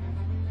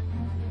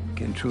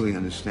can truly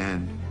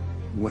understand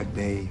what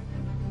they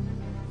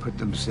put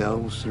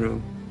themselves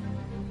through.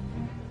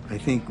 I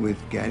think with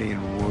Gatti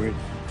and Ward,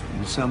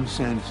 in some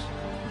sense,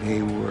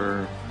 they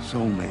were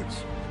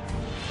soulmates.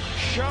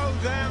 Show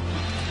them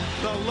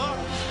the love.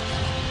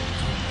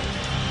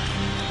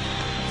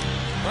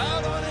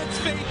 Crowd on its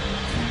feet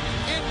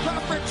in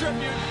proper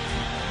tribute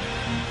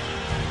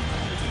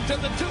to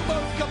the two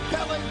most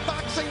compelling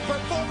boxing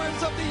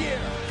performers of the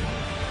year.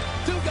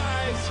 Two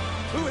guys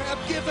who have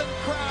given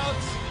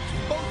crowds,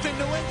 both in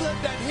New England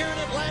and here in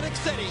Atlantic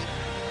City,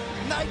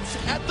 nights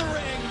at the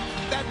ring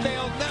that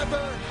they'll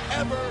never,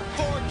 ever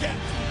forget.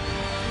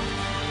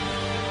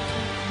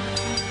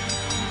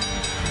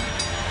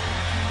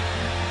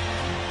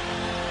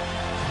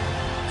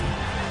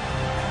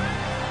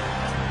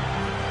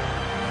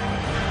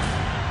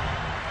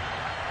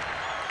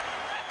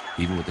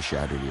 Even with the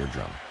shattered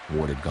eardrum,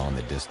 Ward had gone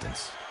the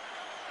distance.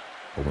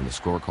 But when the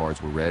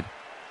scorecards were read,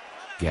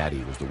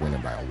 Gatti was the winner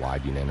by a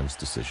wide unanimous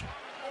decision.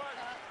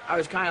 I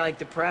was kind of like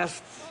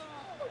depressed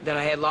that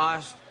I had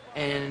lost,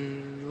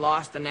 and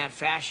lost in that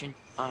fashion.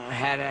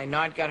 Had I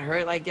not got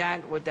hurt like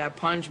that with that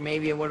punch,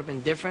 maybe it would have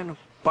been different.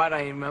 But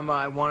I remember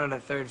I wanted a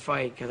third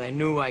fight because I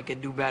knew I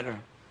could do better.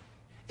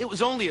 It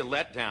was only a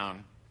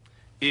letdown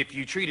if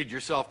you treated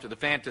yourself to the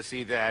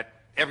fantasy that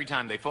every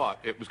time they fought,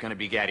 it was going to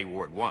be Gatti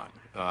Ward won.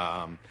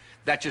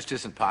 That just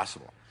isn't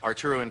possible.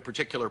 Arturo, in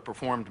particular,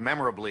 performed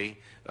memorably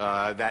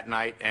that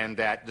night, and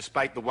that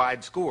despite the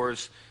wide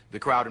scores, the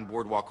crowd in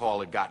Boardwalk Hall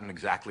had gotten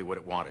exactly what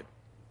it wanted.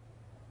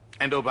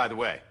 And oh, by the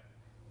way,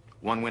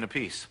 one win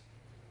apiece.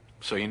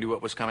 So you knew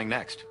what was coming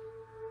next.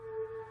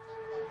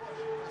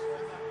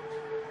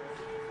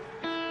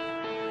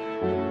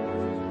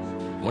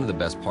 One of the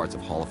best parts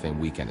of Hall of Fame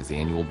weekend is the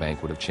annual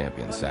Banquet of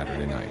Champions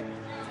Saturday night.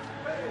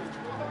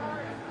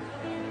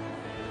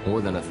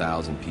 More than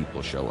 1,000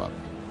 people show up,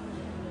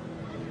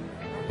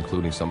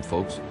 including some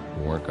folks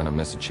who weren't going to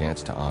miss a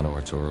chance to honor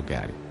Arturo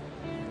Gatti.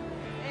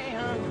 Hey,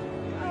 hon.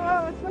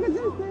 Oh, it's good to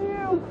see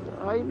you.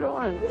 How you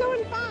doing? I'm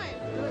doing fine.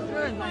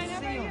 Good. Nice to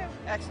see you.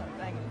 Excellent,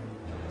 thank you.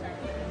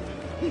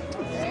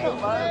 Hey,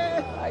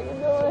 bud. How you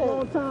doing?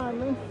 Long time,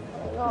 man.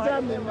 What's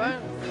happening,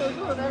 man?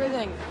 Good,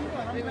 everything.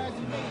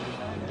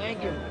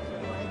 Thank you.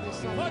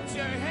 Put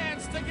your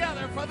hands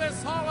together for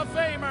this Hall of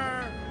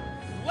Famer,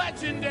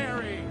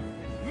 legendary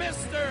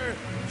Mr.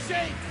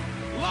 Jake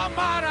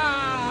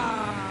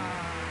LaMotta.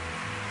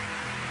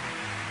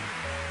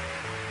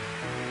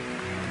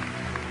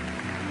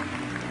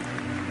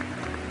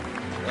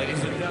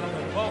 Ladies and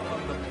gentlemen,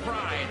 welcome the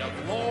pride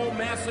of Lowell,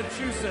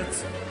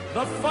 Massachusetts,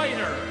 the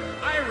fighter,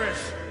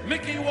 Irish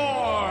Micky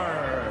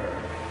Ward.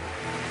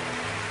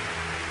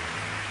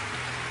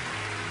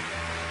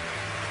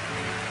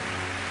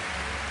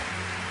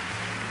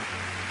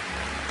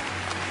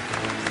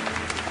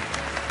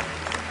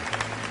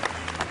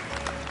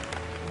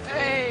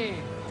 Hey.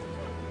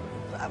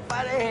 What's up,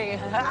 buddy?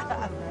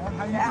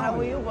 How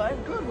are you,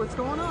 bud? Good. What's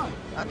going on?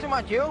 Not too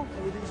much. You?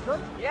 Everything's good?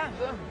 Yeah,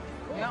 good.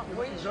 Yeah,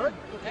 Good?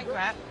 Thanks,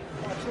 Matt.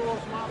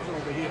 Arturo's mom's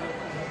over here.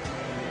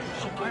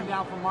 She came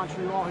down from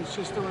Montreal, his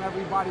sister and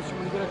everybody, so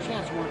when you get a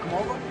chance, you want to come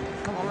over?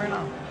 Come on right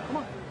now. Come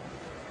on.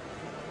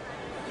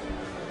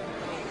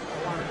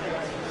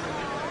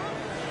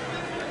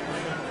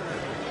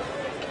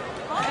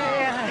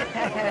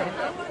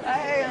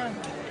 Hey.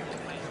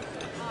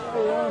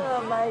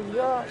 Oh, my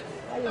God.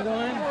 How you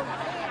doing?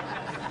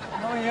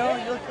 How are you?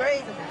 You look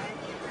great.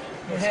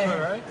 Looks good,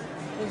 right?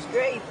 Looks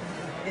great.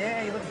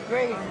 Yeah, you look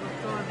great. Yeah.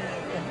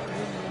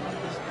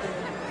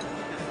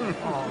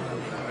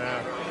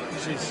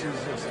 She's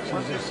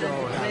just so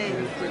happy,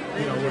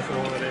 with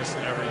all of this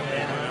and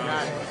everything.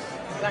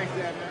 Thanks,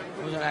 Dad.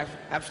 It was an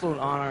absolute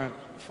honor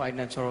fighting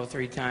Arturo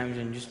 3 times,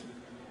 and just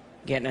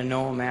getting to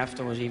know him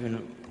after was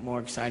even more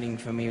exciting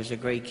for me. He was a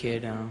great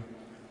kid.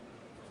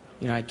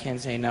 I can't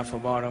say enough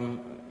about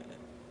him.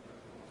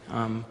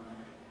 I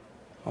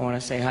want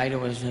to say hi to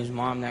his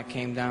mom that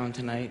came down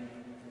tonight.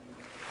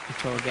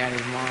 Arturo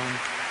Gatti's mom.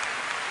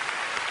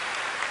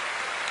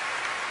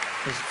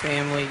 His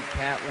family,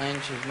 Pat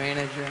Lynch, his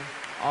manager,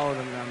 all of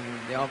them,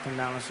 they all come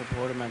down to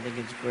support him. I think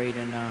it's great,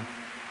 and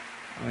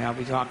I'll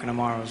be talking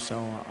tomorrow, so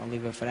I'll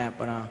leave it for that.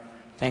 But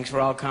thanks for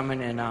all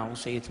coming, and we'll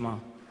see you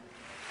tomorrow.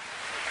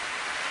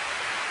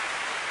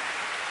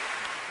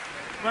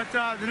 But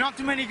there are not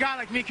too many guys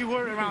like Micky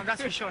Ward around,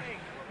 that's for sure.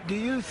 Do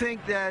you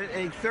think that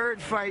a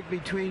third fight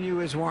between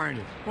you is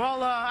warranted?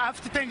 Well, I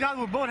have to thank God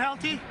we're both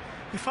healthy.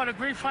 We fought a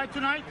great fight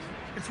tonight.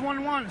 It's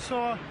 1-1,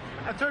 so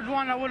a third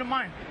one I wouldn't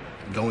mind.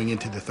 Going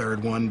into the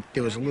third one,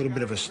 there was a little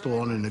bit of a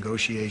stall in a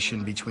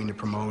negotiation between the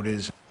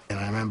promoters. And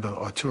I remember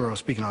Arturo,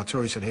 speaking to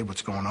Arturo, he said, hey,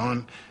 what's going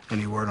on?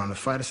 Any word on the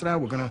fight? I said,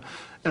 we're going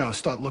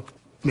to,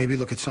 maybe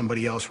look at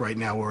somebody else right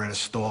now. We're at a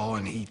stall.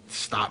 And he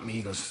stopped me.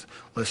 He goes,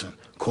 listen,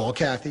 call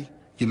Kathy.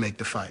 You make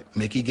the fight.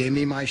 Mickey gave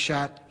me my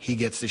shot. He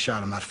gets the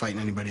shot. I'm not fighting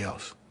anybody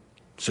else.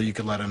 So you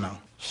could let her know.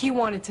 He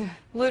wanted to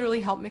literally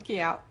help Mickey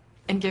out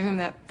and give him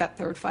that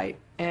third fight.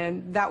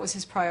 And that was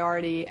his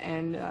priority.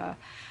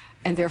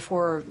 And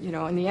therefore,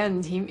 in the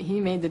end, he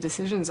made the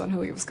decisions on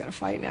who he was going to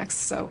fight next.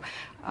 So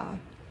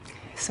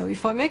he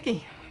fought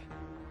Mickey.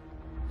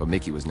 But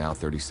Mickey was now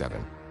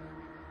 37,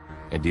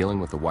 and dealing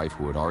with a wife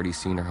who had already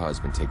seen her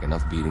husband take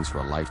enough beatings for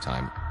a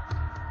lifetime,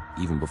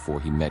 even before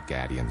he met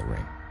Gatti in the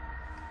ring.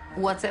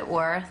 What's it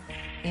worth?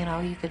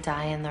 You could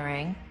die in the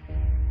ring.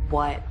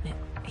 What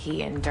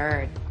he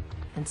endured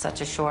in such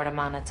a short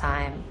amount of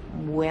time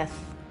with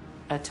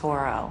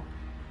Arturo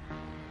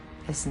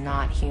is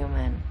not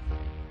human.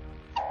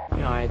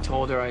 I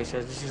told her, I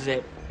said, this is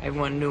it.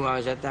 Everyone knew I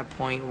was at that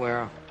point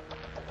where,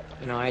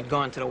 I had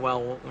gone to the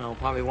well,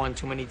 probably one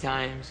too many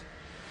times.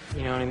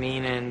 You know what I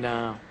mean? And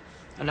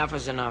enough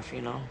is enough,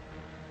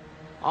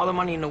 All the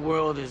money in the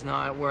world is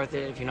not worth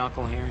it if you're not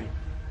coherent.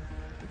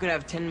 You could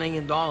have $10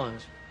 million.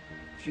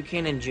 If you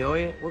can't enjoy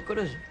it, what good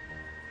is it?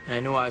 And I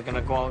knew I was going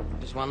to go out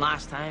this one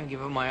last time,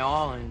 give it my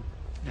all, and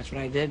that's what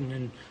I did, and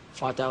then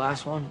fought that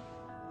last one.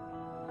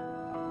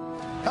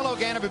 Hello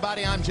again,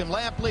 everybody. I'm Jim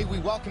Lampley. We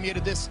welcome you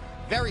to this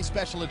very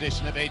special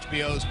edition of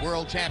HBO's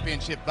World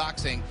Championship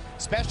Boxing.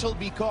 Special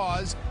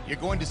because you're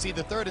going to see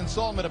the third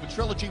installment of a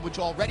trilogy which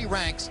already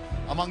ranks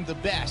among the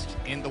best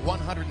in the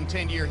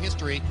 110-year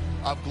history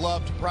of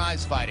gloved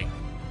prize fighting.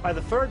 By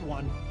the third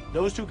one,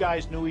 those two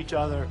guys knew each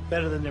other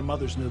better than their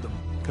mothers knew them,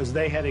 because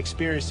they had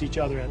experienced each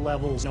other at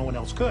levels no one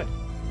else could.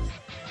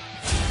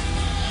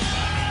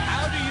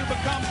 How do you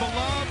become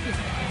beloved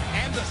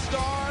and the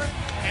star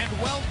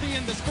and wealthy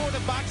in the sport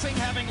of boxing,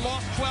 having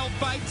lost 12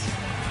 fights,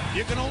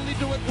 you can only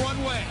do it one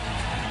way.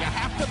 You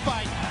have to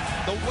fight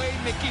the way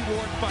Micky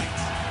Ward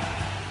fights.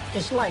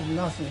 It's like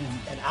nothing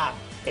that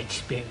I've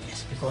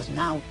experienced, because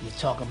now you're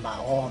talking about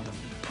all the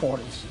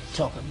reporters, you're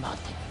talking about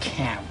the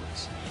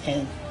cameras,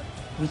 and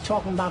we're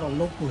talking about a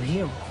local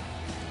hero,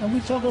 and we're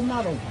talking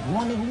about a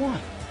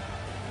one-on-one.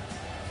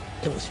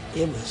 It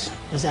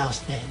was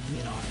outstanding,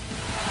 you know.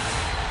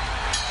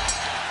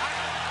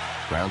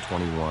 Round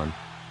 21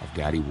 of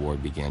Gatti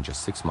Ward began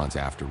just 6 months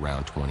after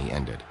round 20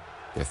 ended.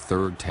 Their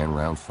third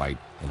 10-round fight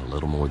in a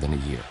little more than a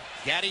year.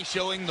 Gatti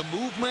showing the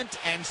movement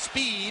and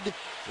speed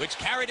which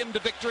carried him to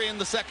victory in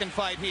the second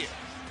fight here.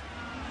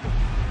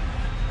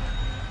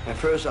 At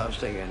first I was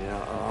thinking, you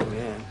know, oh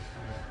man,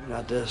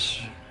 not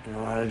this. You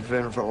know, I've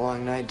been for a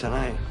long night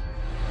tonight.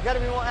 You gotta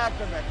be more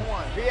active, man. Come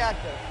on, be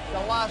active. The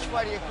last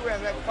fight of your career,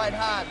 man. Fight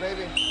hard,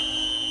 baby.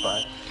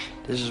 But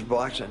this is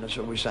boxing. That's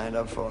what we signed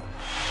up for.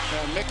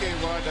 Micky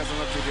Ward doesn't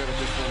look too good at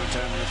this point in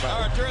time in the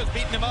fight. Arturo's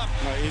beating him up.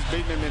 No, he's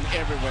beating him in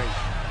every way.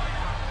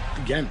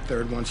 Again,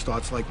 third one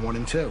starts like 1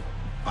 and 2.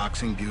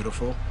 Boxing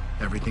beautiful.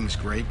 Everything's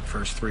great.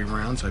 First 3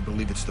 rounds. I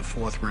believe it's the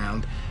 4th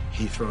round.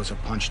 He throws a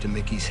punch to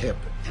Micky's hip,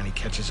 and he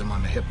catches him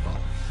on the hip bone.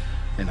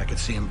 And I could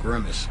see him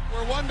grimace.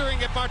 We're wondering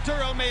if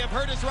Arturo may have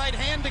hurt his right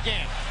hand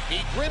again.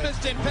 He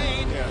grimaced in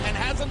pain and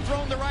hasn't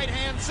thrown the right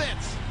hand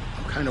since.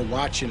 I'm kind of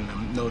watching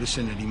him,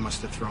 noticing that he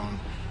must have thrown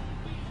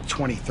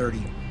 20,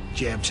 30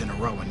 jabs in a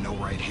row and no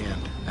right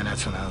hand. And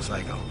that's when I was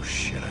like, oh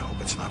shit, I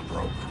hope it's not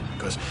broke.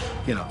 Because,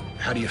 you know,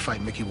 how do you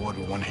fight Micky Ward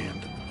with one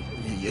hand?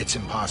 It's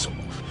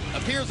impossible.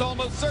 Appears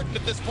almost certain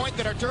at this point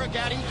that Arturo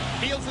Gatti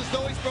feels as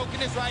though he's broken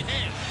his right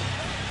hand.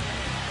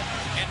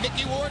 And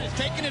Micky Ward is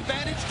taking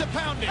advantage to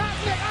pound him.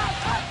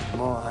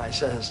 More, I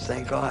says,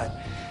 thank God.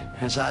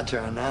 It's our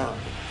turn now.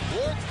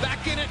 Ward's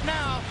back in it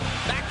now.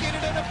 Back in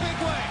it in a big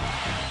way.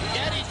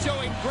 Gatti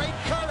showing great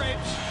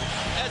courage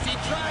as he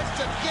tries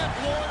to get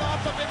Ward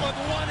off of him with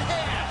one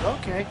hand.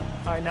 Okay.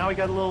 All right, now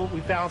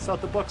we balanced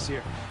out the books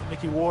here.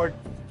 Micky Ward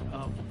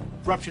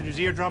ruptured his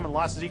eardrum and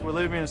lost his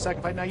equilibrium in the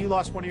second fight. Now you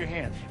lost one of your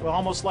hands. We're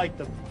almost like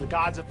the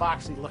gods of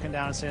boxing looking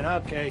down and saying,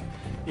 okay,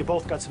 you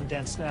both got some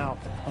dents now,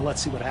 and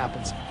let's see what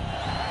happens.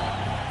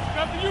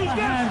 Got to use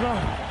this.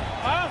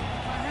 Huh?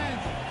 My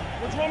hands.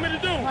 What you want me to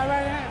do? My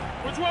right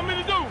hand. What you want me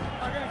to do?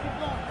 I gotta keep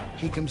going.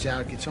 He comes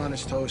out, gets on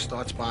his toes,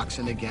 starts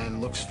boxing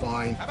again, looks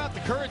fine. How about the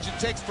courage it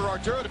takes for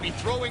Arturo to be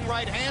throwing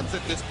right hands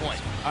at this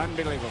point?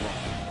 Unbelievable.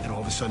 And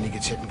all of a sudden he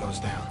gets hit and goes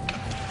down.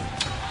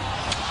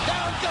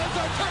 Down goes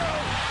Arturo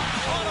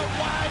on a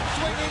wide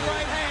swinging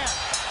right hand.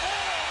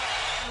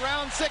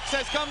 Round 6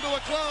 has come to a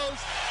close.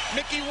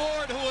 Micky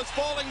Ward, who was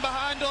falling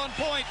behind on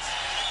points,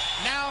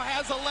 now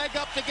has a leg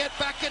up to get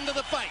back into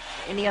the fight.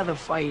 Any other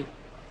fight,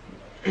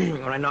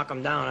 when I knock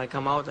him down, I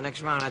come out the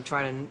next round,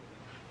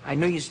 I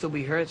knew you'd still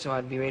be hurt, so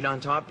I'd be right on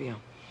top of you.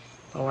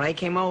 But when I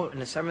came out in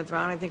the 7th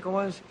round, I think it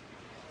was,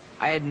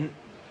 I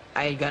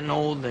had gotten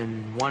old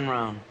in 1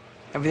 round.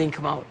 Everything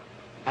come out.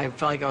 I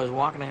felt like I was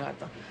walking, I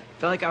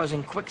felt like I was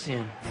in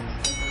quicksand.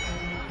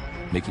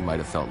 Micky might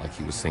have felt like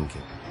he was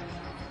sinking,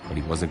 but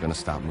he wasn't going to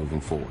stop moving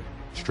forward,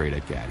 straight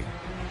at Gatti.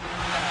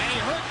 And he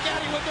hurt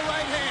Gatti with the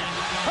right hand,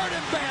 hurt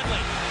him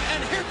badly.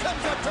 And here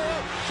comes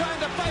Arturo trying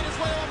to fight his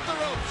way off the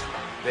ropes.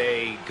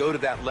 They go to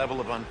that level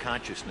of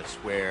unconsciousness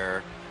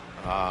where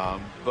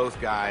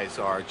both guys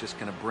are just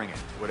going to bring it,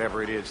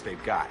 whatever it is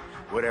they've got,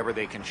 whatever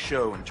they can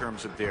show in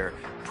terms of their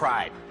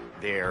pride,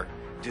 their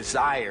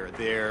desire,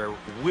 their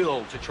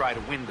will to try to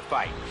win the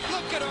fight.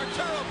 Look at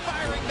Arturo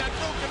firing that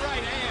broken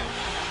right hand.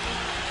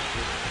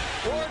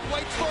 Ward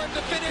waits for him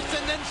to finish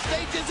and then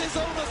stages his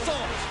own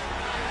assault.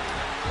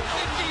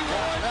 Micky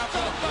Ward left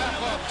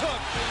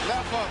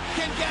hook.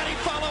 Can Gatti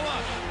follow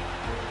up?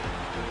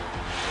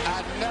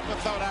 I never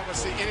thought I would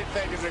see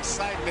anything as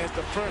exciting as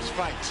the first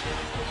fight.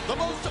 The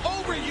most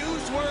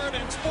overused word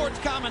in sports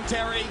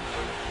commentary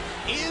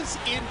is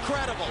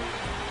incredible.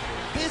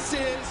 This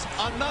is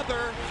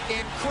another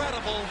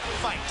incredible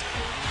fight.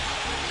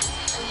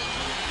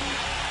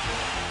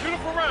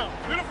 Beautiful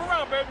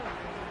round, baby.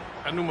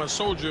 I knew my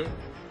soldier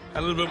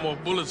had a little bit more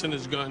bullets in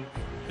his gun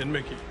than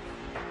Micky.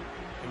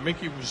 And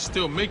Micky was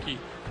still Micky,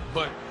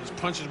 but his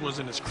punches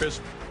wasn't as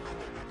crisp.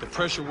 The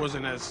pressure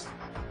wasn't as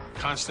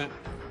constant.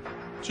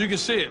 So you can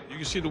see it. You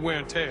can see the wear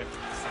and tear.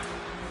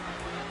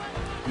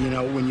 You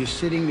know, when you're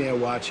sitting there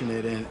watching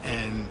it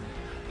and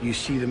you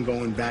see them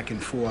going back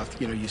and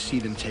forth, you know, you see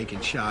them taking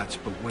shots,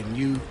 but when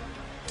you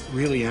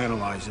really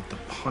analyze it, the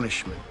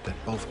punishment that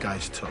both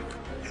guys took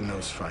in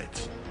those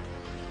fights,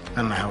 I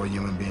don't know how a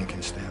human being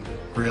can stand it.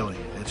 Really,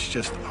 it's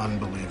just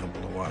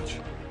unbelievable to watch.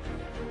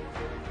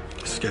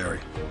 Scary.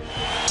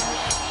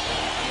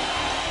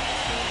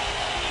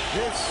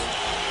 This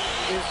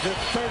is the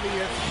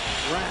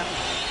 30th round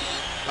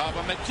of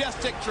a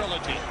majestic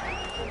trilogy.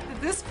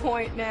 At this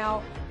point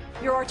now,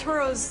 You're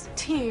Arturo's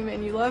team,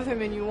 and you love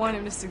him, and you want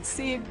him to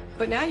succeed,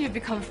 but now you've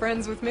become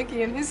friends with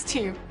Mickey and his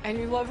team, and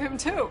you love him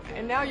too,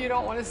 and now you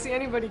don't want to see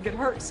anybody get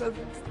hurt. So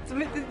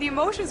the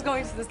emotions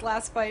going to this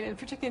last fight, and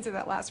particularly into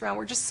that last round,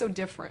 were just so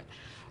different.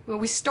 Well,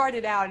 we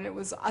started out, and it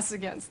was us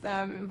against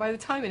them, and by the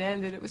time it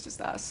ended, it was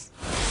just us.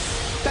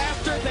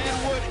 Faster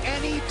than would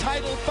any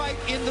title fight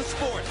in the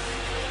sport.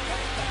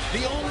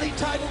 The only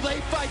title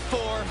they fight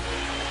for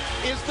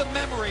is the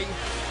memory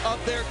of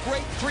their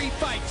great 3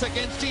 fights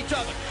against each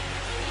other.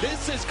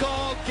 This is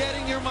called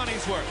getting your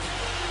money's worth.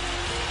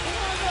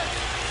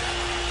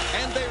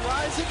 And they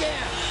rise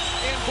again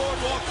in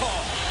Boardwalk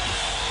Hall.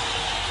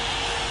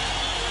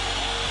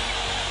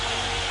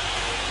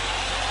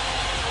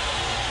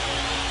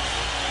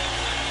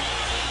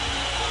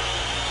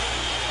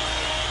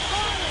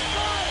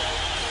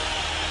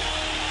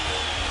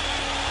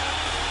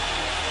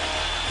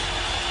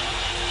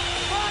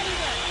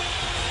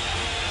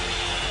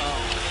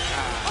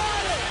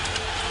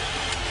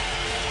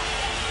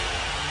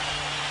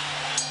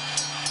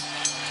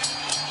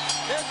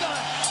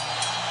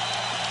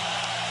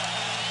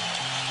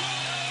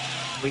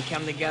 We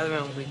came together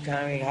and we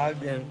kind of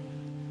hugged and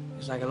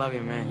it's like, I love you,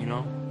 man, you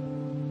know?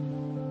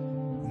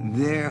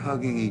 Their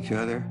hugging each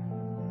other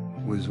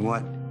was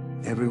what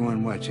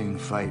everyone watching the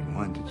fight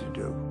wanted to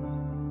do.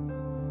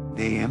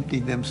 They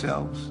emptied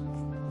themselves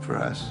for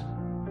us,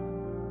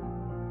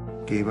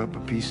 gave up a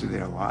piece of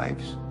their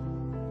lives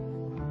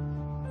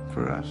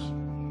for us.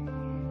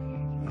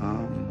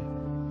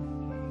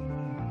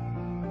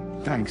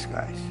 Thanks,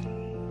 guys.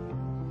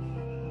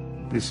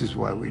 This is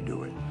why we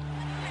do it.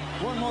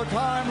 One more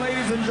time,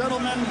 ladies and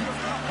gentlemen,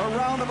 a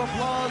round of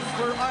applause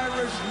for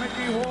Irish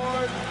Micky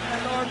Ward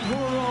and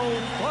Arturo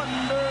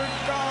Thunder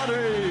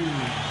Gatti.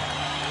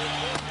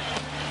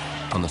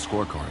 On the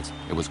scorecards,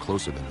 it was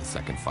closer than the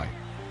second fight.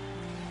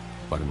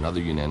 But another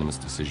unanimous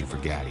decision for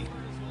Gatti.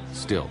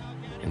 Still,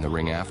 in the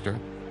ring after,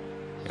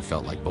 it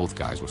felt like both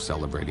guys were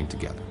celebrating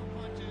together.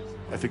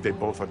 I think they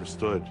both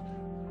understood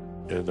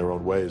in their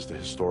own ways the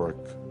historic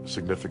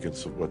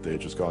significance of what they had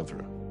just gone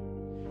through.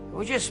 It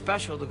was just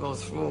special to go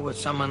through with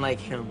someone like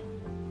him.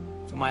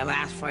 For my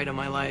last fight of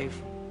my life.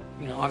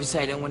 You know, obviously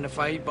I didn't win the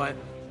fight, but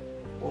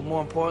well,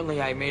 more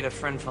importantly, I made a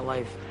friend for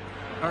life.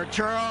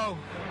 Arturo,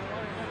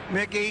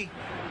 Mickey,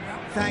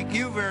 thank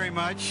you very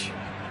much.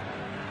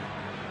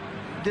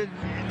 Did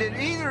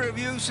either of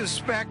you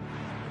suspect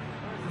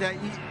that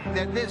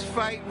this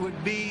fight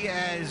would be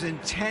as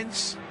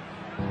intense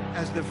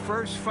as the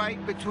first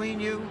fight between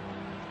you?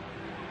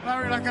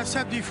 Larry, like I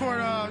said before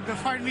the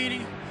fight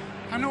meeting,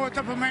 I know what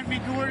type of man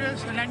Micky Ward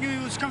is, and I knew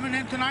he was coming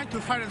in tonight to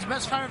fight his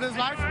best fight of his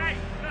life.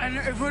 And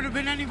if it would have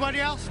been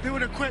anybody else, they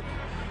would have quit.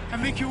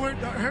 And Micky Ward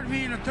hurt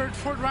me in the third,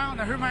 fourth round.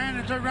 I hurt my hand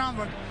in the third round,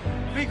 but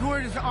Micky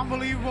Ward is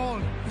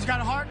unbelievable. He's got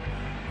a heart.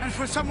 And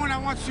for someone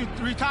that wants to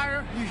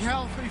retire, he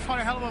fought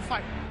a hell of a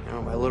fight. You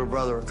know, my little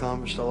brother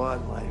accomplished a lot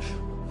in life,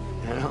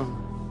 you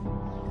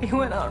know? He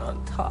went out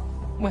on top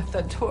with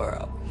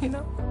Arturo, you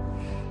know?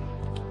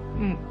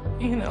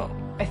 You know,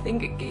 I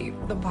think it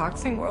gave the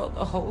boxing world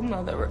a whole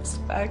nother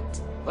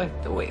respect,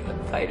 like the way the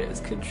fighters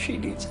could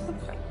treat each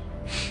other.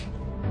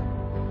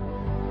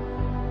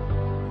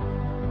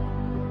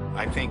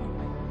 I think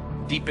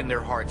deep in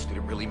their hearts, did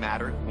it really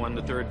matter who won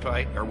the third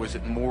fight? Or was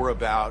it more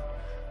about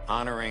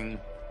honoring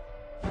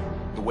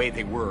the way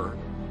they were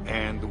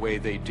and the way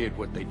they did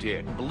what they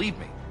did? Believe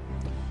me,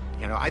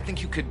 you know, I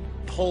think you could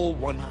poll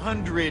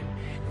 100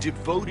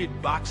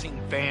 devoted boxing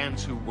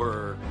fans who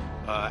were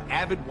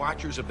avid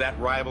watchers of that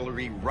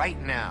rivalry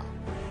right now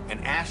and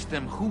ask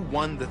them who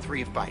won the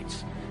 3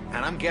 fights.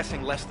 And I'm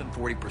guessing less than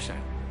 40%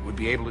 would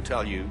be able to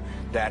tell you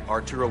that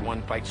Arturo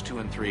won fights 2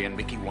 and 3 and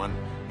Micky won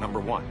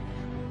number 1.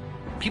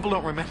 People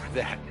don't remember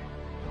that.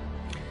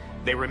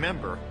 They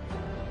remember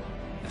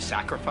the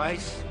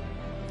sacrifice,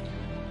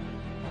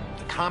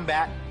 the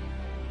combat,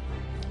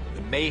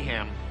 the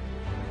mayhem,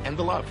 and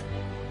the love.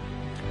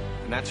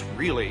 And that's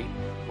really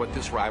what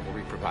this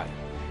rivalry provided.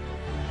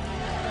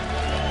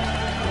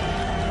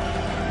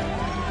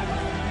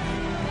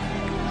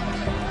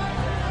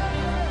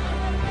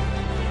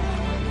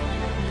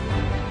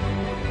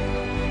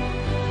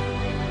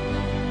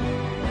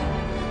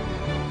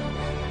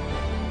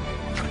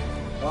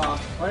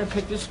 Why did I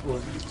pick this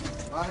sport?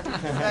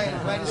 Hey,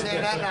 why are you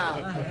saying that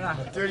now?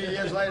 30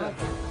 years later.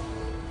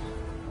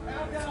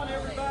 Bow down,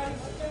 everybody.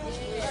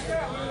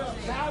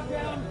 Bow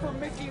down for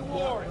Micky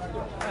Ward.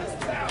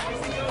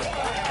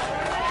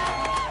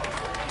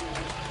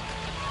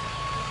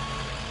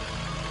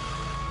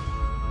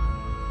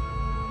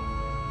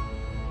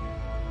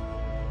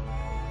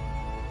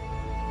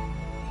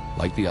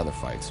 Like the other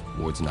fights,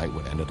 Ward's night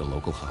would end at a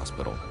local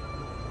hospital.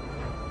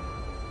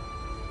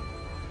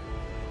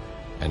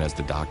 And as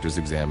the doctors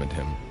examined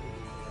him,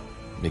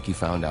 Mickey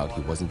found out he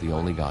wasn't the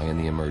only guy in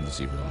the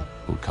emergency room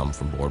who'd come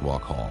from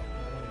Boardwalk Hall.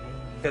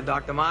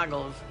 Dr.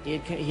 Margles, he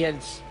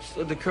had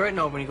slid the curtain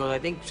open. He goes, I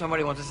think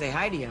somebody wants to say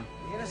hi to you.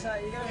 You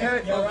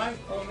all right?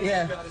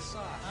 Yeah.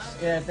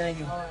 Yeah, thank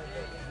you.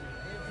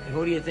 And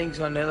who do you think's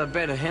on the other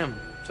bed of him?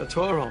 It's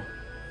Arturo.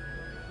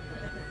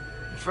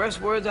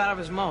 First words out of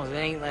his mouth. It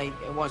ain't like,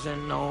 it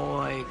wasn't no,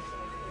 like,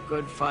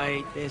 good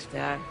fight, this,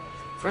 that.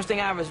 First thing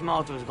out of his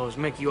mouth goes,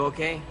 Mick, you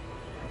okay?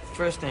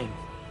 First thing.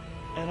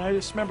 And I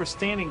just remember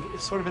standing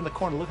sort of in the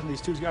corner looking at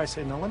these two guys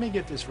saying, now let me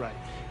get this right.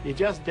 You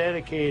just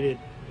dedicated,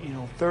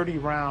 30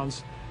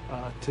 rounds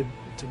to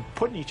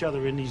putting each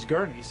other in these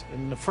gurneys.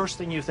 And the first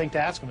thing you think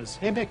to ask them is,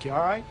 hey, Mick, you all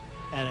right?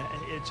 And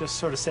it just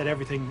sort of said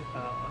everything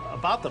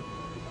about them.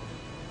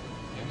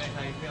 Hey, Mick,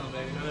 how you feeling,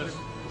 baby? Good.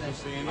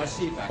 I'll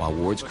see you back. While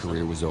Ward's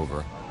career was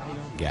over,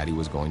 Gatti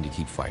was going to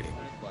keep fighting.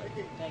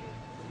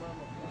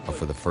 But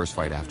for the first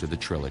fight after the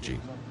trilogy,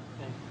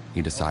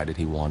 he decided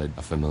he wanted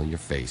a familiar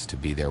face to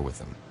be there with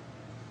him.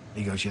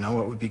 He goes, you know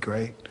what would be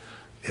great?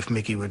 If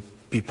Mickey would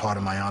be part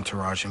of my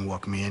entourage and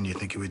walk me in, you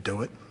think he would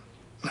do it?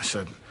 I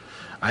said,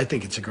 I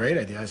think it's a great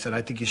idea. I said,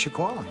 I think you should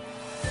call him. And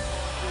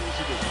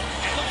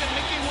look at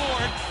Micky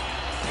Ward,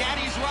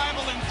 Gatti's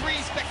rival in 3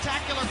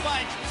 spectacular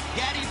fights.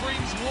 Gatti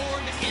brings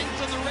Ward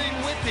into the ring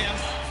with him.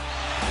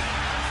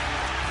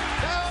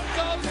 Down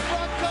goes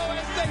Bronco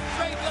as they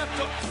straight left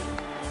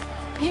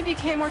hook. He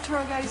became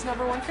Arturo Gatti's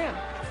 #1 fan.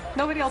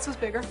 Nobody else was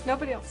bigger.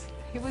 Nobody else.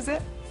 He was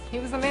it. He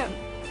was the man.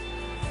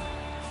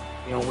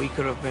 We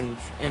could have been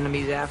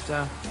enemies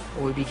after,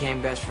 or we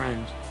became best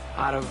friends.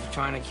 Out of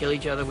trying to kill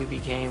each other, we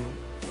became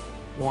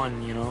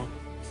one,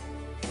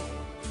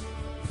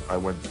 I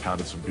went and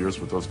pounded some beers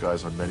with those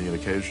guys on many an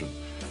occasion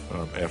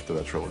after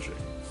that trilogy.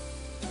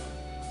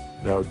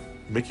 Now,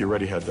 Mickey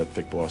already had that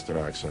thick Boston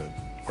accent.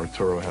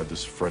 Arturo had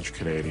this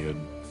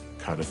French-Canadian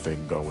kind of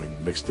thing going,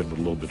 mixed in with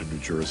a little bit of New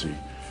Jersey.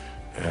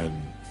 And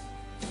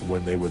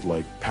when they would,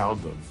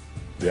 pound them,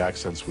 the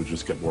accents would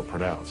just get more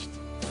pronounced.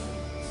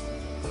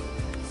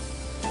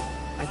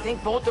 I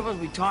think both of us,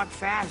 we talk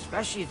fast,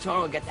 especially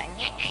Arturo, get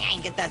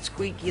that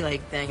squeaky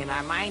thing, and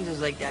our minds is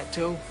like that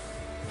too.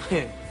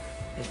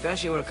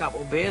 Especially with a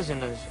couple of beers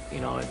in us,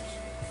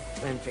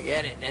 and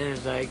forget it. And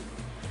it's like,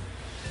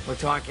 we're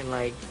talking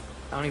I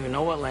don't even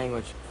know what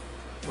language.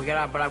 We got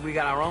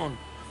our own.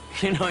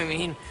 You know what I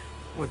mean?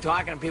 We're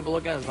talking and people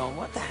look at us going,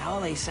 what the hell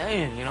are they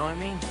saying? You know what I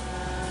mean?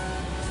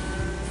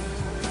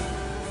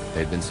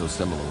 They'd been so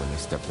similar when they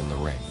stepped in the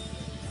ring.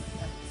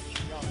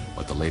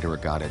 But the later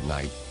it got at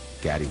night,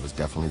 Gatti was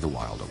definitely the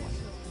wilder one.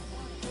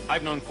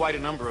 I've known quite a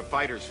number of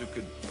fighters who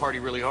could party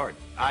really hard.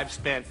 I've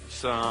spent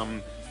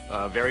some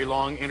very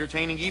long,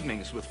 entertaining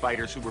evenings with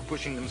fighters who were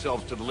pushing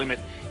themselves to the limit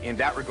in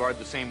that regard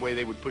the same way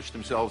they would push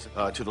themselves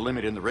to the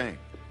limit in the ring.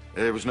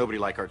 There was nobody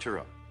like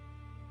Arturo.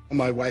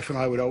 My wife and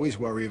I would always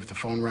worry if the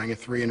phone rang at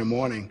 3 in the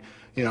morning,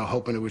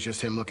 hoping it was just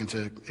him looking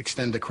to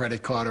extend the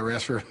credit card or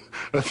ask for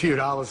a few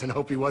dollars and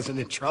hope he wasn't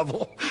in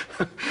trouble.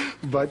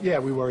 But yeah,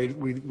 we worried,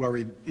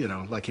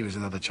 like he was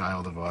another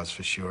child of ours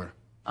for sure.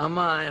 I'm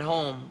at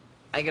home.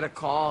 I get a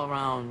call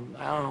around,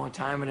 I don't know what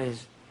time it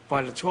is,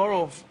 but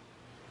Arturo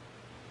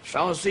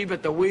fell asleep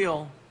at the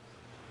wheel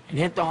and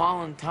hit the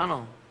Holland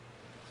Tunnel.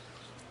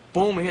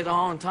 Boom, he hit the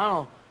Holland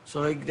Tunnel.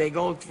 So they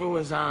go through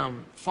his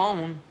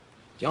phone.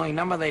 The only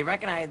number they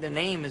recognize, the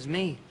name is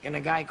me. And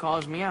the guy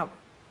calls me up,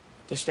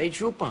 the state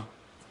trooper.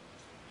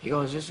 He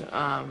goes, this,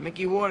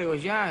 Micky Ward. He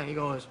goes, yeah. He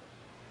goes,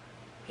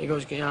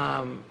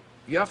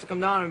 you have to come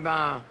down and,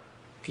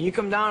 can you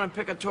come down and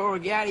pick Arturo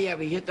Gatti up?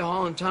 He hit the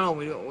Holland Tunnel.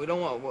 We don't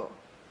want,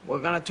 we're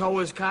gonna tow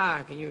his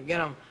car. Can you get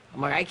him?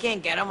 I'm like, I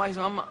can't get him. I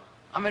said,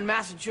 I'm in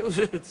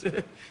Massachusetts.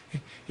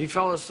 He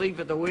fell asleep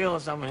at the wheel or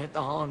something, hit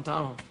the Holland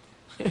Tunnel.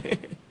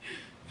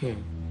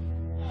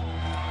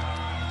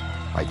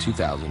 By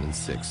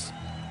 2006,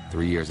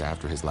 3 years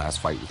after his last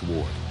fight with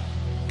Ward,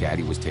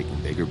 Gatti was taking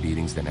bigger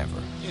beatings than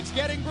ever. It's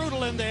getting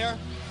brutal in there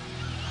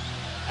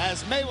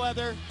as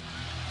Mayweather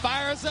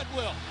fires at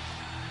will.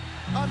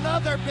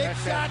 Another big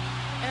shot,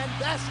 and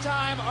this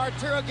time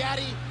Arturo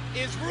Gatti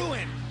is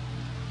ruined.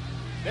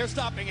 They're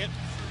stopping it,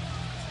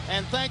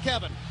 and thank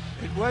heaven.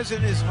 It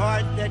wasn't his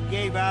heart that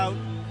gave out,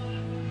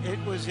 it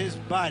was his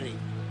body.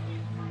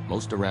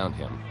 Most around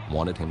him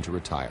wanted him to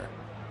retire,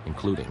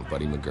 including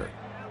Buddy McGirt.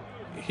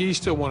 He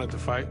still wanted to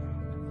fight.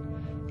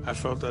 I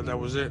felt that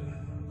was it.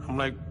 I'm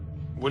like,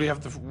 what do you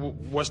have to,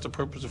 what's the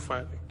purpose of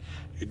fighting?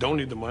 You don't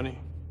need the money.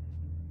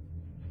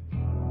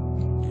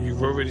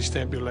 You've already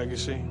stamped your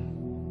legacy.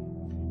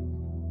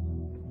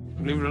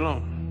 Leave it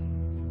alone.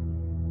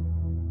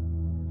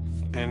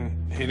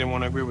 And he didn't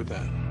want to agree with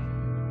that.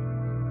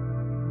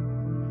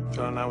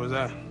 So that was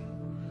that.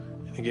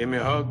 He gave me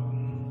a hug.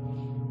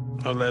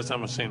 That was the last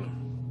time I seen him.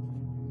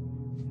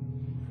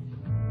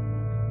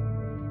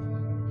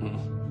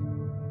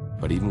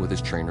 But even with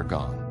his trainer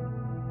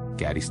gone,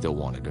 Gatti still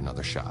wanted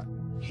another shot.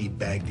 He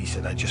begged, he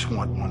said, I just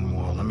want one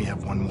more. Let me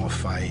have one more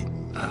fight.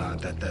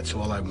 That's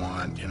all I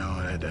want, And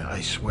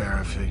I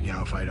swear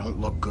if I don't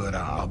look good,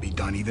 I'll be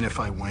done, even if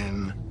I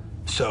win.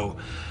 So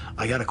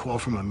I got a call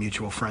from a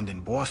mutual friend in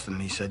Boston,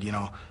 and he said,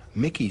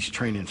 Mickey's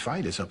training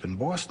fighters up in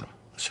Boston.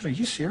 I said, are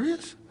you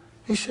serious?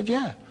 He said,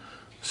 yeah.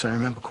 So I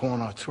remember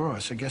calling Arturo. I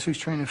said, guess who's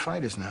training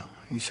fighters now?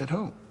 He said,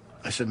 who?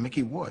 I said,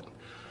 Micky Ward.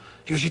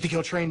 He goes, you think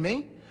he'll train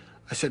me?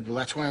 I said, well,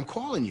 that's why I'm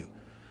calling you.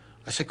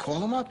 I said,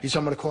 call him up. He said,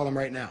 I'm going to call him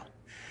right now.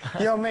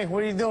 Yo, Mick,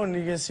 what are you doing?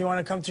 You want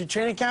to come to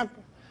training camp?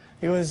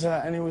 he was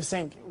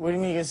saying, what do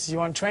you mean? He goes, you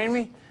want to train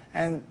me?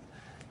 And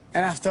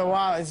after a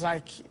while, it's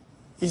like,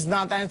 he's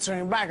not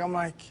answering back. I'm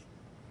like,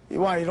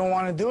 why, you don't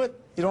want to do it?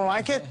 You don't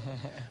like it?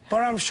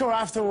 But I'm sure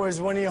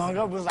afterwards, when he hung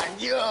up, he was like,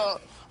 yo,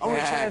 I'm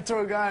going to train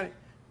Arturo Gatti.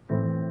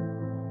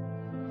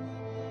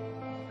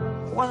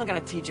 I wasn't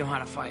going to teach him how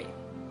to fight.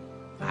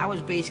 I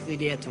was basically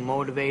there to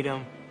motivate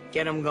him,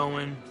 get him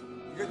going.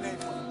 Good name.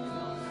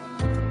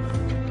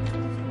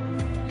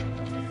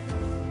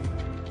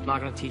 I'm not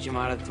going to teach him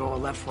how to throw a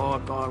left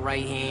hook or a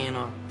right hand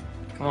or...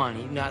 Come on,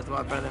 he's not a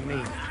lot better than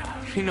me.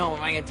 You know, I'm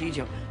not going to teach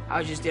him. I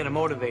was just there to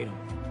motivate him.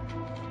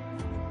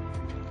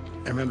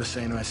 I remember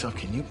saying to myself,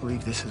 can you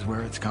believe this is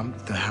where it's come,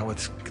 to how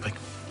it's like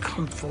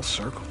come full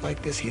circle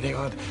like this? Here they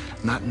are,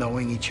 not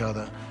knowing each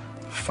other,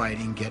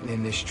 fighting, getting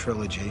in this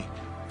trilogy,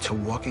 to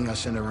walking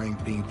us in the ring,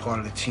 being part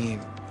of the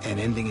team, and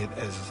ending it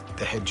as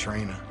the head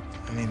trainer.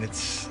 I mean,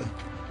 it's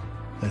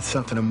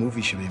something a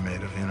movie should be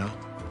made of, you know?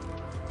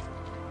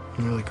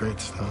 Really great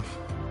stuff.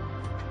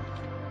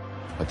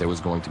 But there was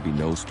going to be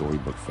no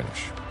storybook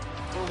finish.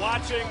 We're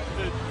watching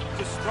the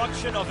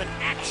destruction of an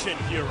action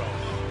hero.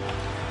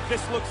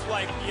 This looks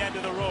like the end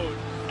of the road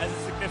as a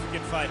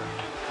significant fighter.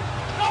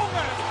 Nowhere!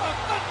 A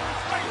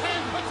thunderous right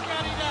hand puts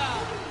Gatti down.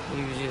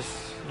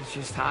 It's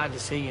just hard to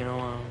see, you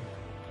know.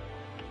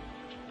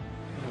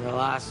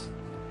 I'd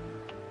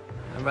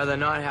rather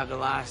not have the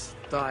last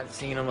thought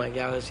seeing him like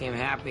that. I'd see him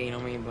happy, you know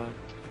what I mean? But,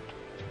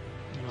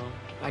 you know,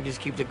 I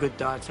just keep the good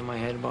thoughts in my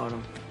head about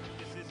him.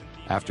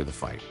 After the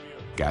fight,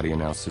 Gatti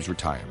announced his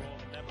retirement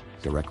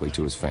directly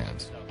to his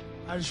fans.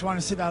 I just want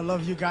to say that I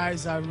love you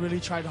guys. I really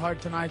tried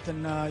hard tonight, and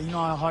you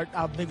know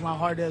how big my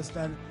heart is,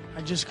 that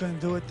I just couldn't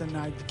do it, and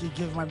I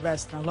give my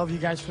best. And I love you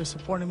guys for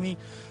supporting me,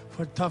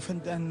 for tough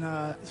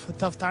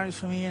times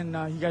for me, and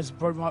you guys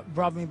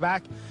brought me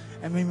back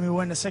and made me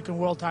win the second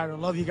world title. I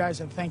love you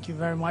guys, and thank you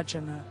very much,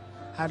 and I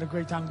had a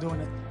great time doing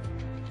it.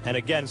 And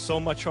again, so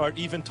much heart,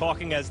 even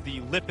talking as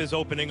the lip is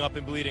opening up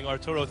and bleeding.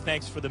 Arturo,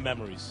 thanks for the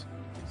memories.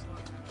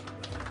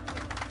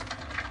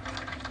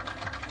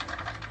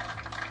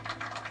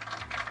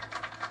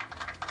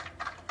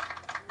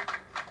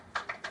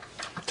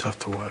 Tough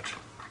to watch.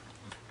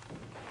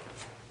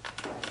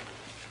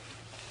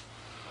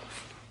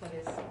 What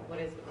is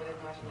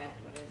watching that?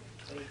 What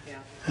do you feel?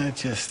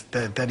 It's just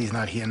that he's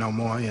not here no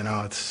more, you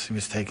know. He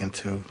was taken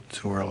too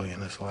early in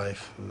his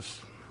life. It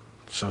was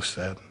so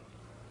sad.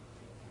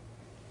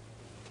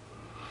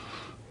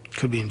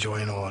 Could be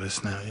enjoying all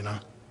this now, you know.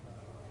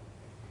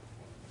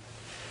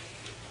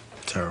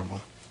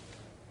 Terrible.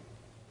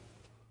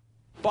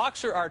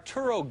 Boxer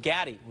Arturo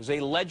Gatti was a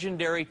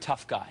legendary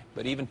tough guy,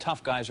 but even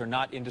tough guys are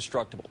not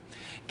indestructible.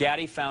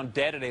 Gatti found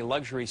dead at a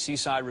luxury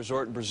seaside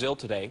resort in Brazil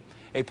today.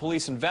 A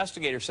police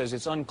investigator says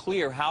it's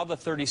unclear how the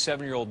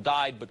 37-year-old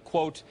died, but,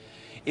 quote,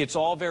 it's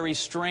all very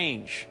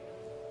strange.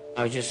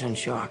 I was just in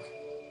shock.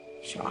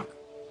 Shock.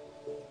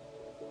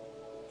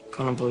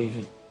 Couldn't believe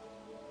it.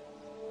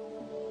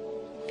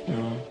 You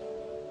know?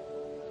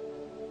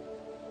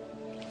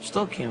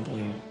 Still can't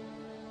believe it.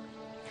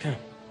 Yeah.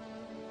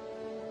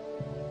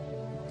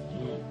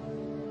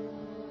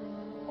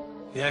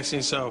 You ask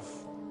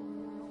yourself,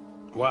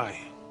 why?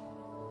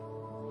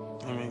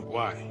 I mean,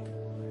 why?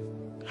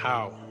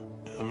 How?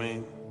 I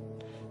mean,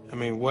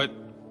 what?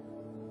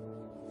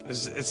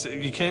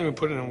 You can't even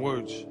put it in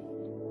words.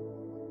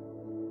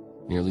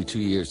 Nearly 2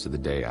 years to the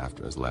day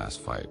after his last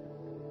fight,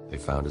 they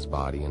found his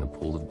body in a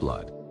pool of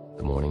blood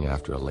the morning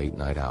after a late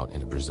night out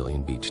in a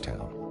Brazilian beach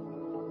town.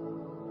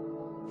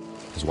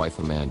 His wife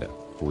Amanda,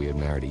 who he had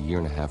married a year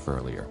and a half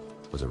earlier,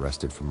 was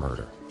arrested for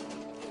murder.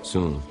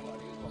 Soon,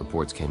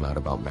 reports came out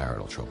about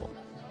marital trouble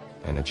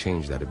and a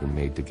change that had been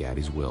made to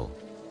Gatti's will,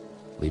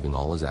 leaving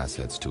all his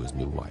assets to his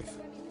new wife.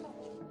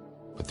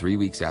 But 3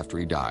 weeks after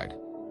he died,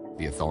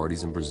 the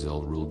authorities in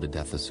Brazil ruled the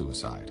death a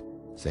suicide,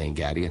 saying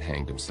Gatti had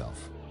hanged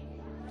himself.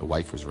 The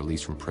wife was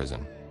released from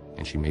prison,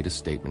 and she made a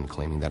statement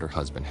claiming that her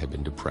husband had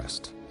been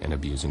depressed and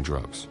abusing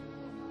drugs.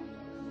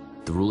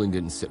 The ruling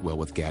didn't sit well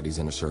with Gatti's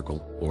inner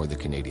circle or the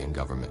Canadian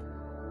government,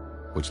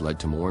 which led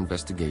to more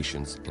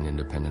investigations and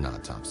independent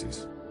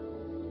autopsies.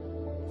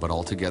 But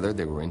altogether,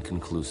 they were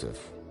inconclusive,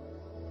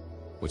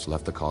 which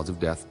left the cause of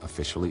death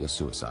officially a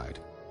suicide.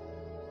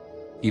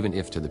 Even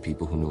if to the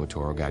people who knew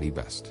Arturo Gatti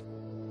best,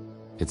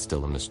 it's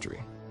still a mystery.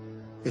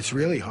 It's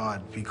really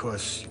hard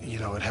because, you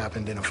know, it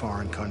happened in a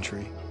foreign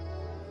country.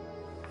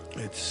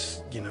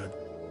 It's, you know,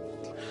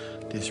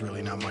 there's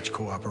really not much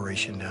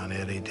cooperation down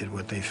there. They did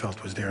what they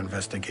felt was their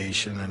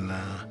investigation, and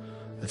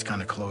it's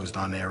kind of closed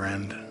on their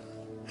end.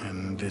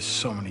 And there's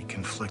so many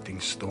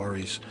conflicting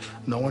stories.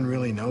 No one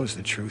really knows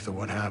the truth of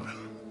what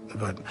happened.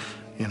 But,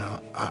 you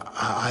know,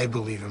 I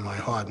believe in my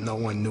heart no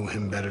one knew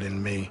him better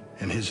than me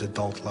in his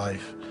adult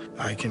life.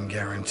 I can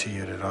guarantee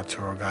you that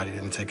Arturo Gatti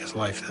didn't take his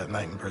life that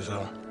night in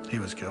Brazil. He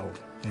was killed.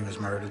 He was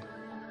murdered.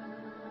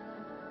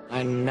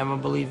 I never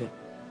believe it,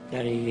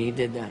 that he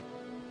did that.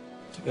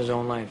 Took his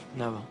own life,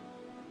 never.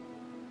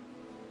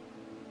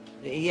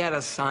 He had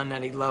a son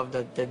that he loved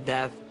to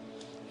death.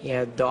 He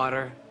had a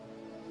daughter,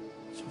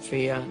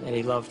 Sophia, that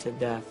he loved to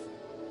death.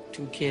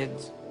 2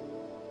 kids.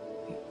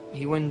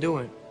 he wouldn't do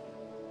it.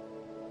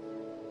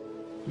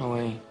 No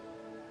way.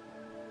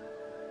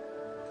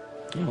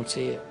 You don't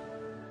see it.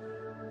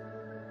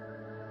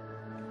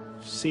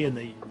 Seeing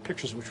the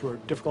pictures, which were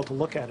difficult to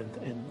look at,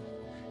 and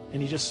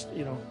he just,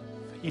 you know,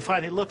 he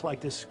finally looked like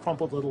this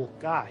crumpled little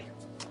guy.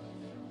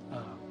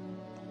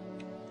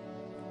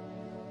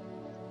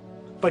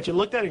 But you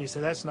looked at it and you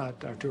said, that's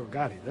not Arturo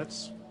Gatti,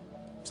 that's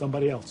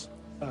somebody else.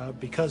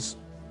 Because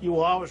you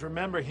will always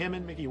remember him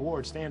and Micky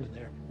Ward standing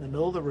there in the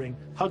middle of the ring,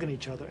 hugging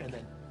each other, and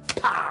then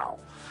pow!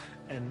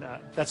 And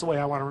that's the way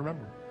I want to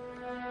remember him.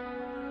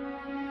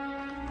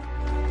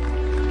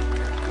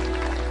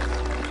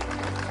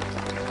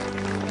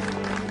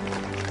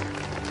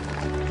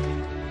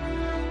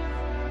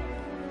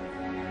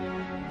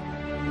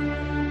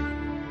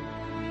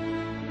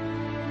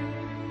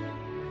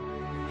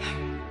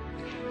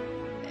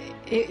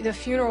 The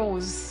funeral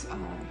was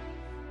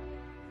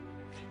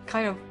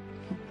kind of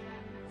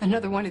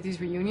another one of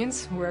these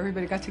reunions where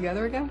everybody got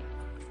together again,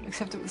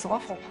 except it was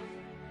awful.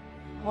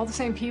 All the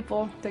same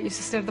people that used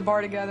to sit at the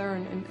bar together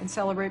and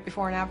celebrate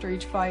before and after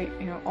each fight,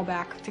 you know, all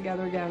back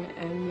together again,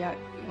 and yet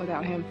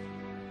without him.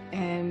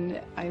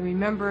 And I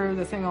remember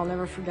the thing I'll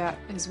never forget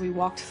is we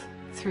walked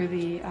through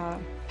the,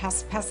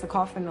 past the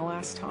coffin the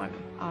last time.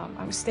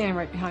 I was standing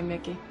right behind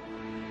Micky.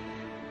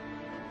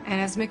 And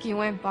as Micky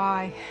went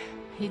by,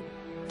 he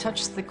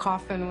touched the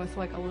coffin with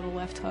like a little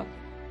left hook.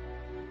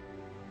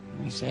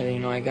 He said, you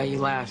know, I got you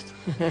last.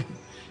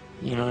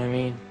 You know what I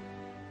mean?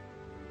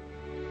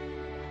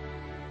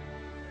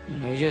 You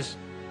know, just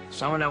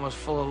someone that was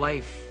full of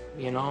life,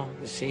 you know,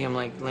 to see him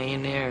like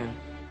laying there.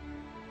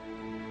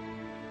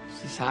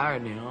 It's just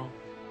hard, you know.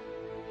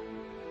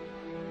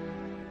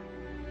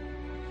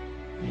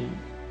 Yeah,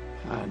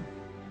 hard.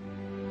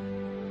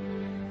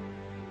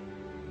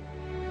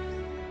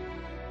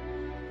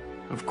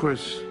 Of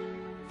course,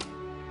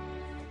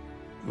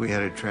 we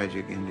had a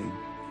tragic ending.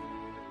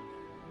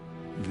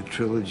 The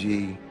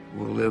trilogy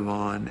will live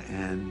on,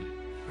 and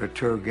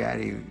Arturo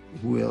Gatti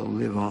will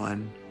live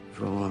on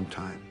for a long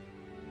time.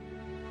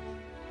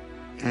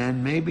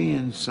 And maybe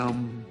in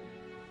some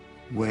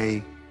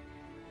way,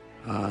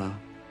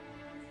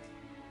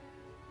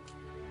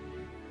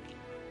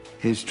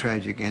 his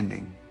tragic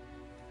ending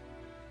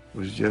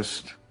was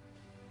just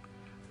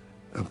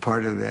a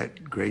part of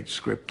that great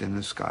script in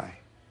the sky.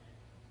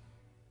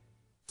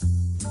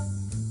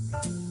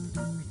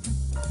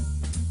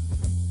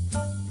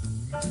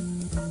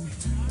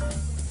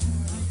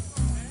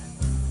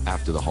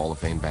 After the Hall of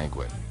Fame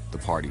banquet, the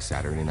party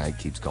Saturday night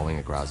keeps going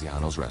at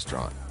Graziano's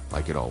restaurant,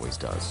 like it always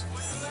does.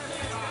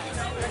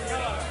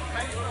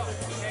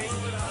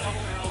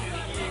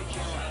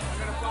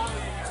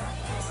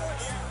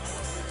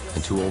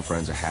 And two old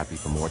friends are happy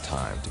for more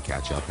time to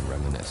catch up and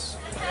reminisce.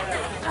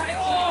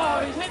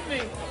 Oh, he hit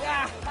me!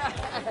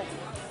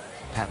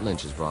 Pat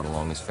Lynch has brought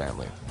along his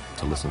family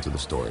to listen to the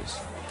stories.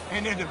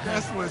 And then the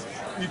best was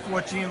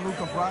before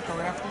Gianluca Brock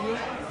or after you.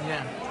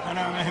 Yeah. And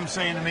I remember him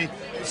saying to me,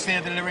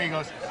 standing in the ring, he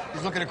goes,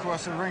 he's looking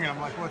across the ring, and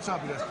I'm like, what's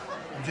up? He goes,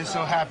 I'm just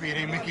so happy it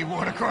ain't Micky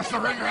Ward across the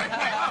ring right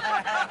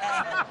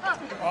now.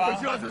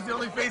 Because yours was the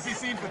only face he's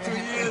seen for 2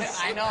 years.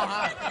 I know,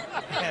 huh?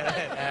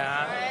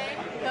 Right?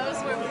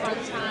 Those were fun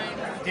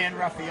times. Dan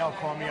Raphael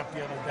called me up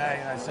the other day,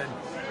 and I said,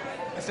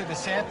 the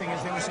sad thing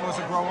is they were supposed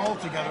to grow old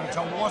together and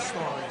tell war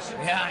stories.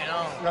 Yeah, I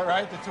know.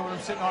 Right? The two of them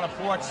sitting on a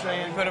porch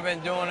saying, You could have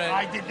been doing it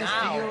I did this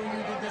now. to you,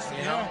 you did this to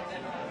you.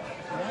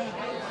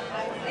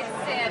 It's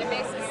sad. It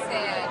makes me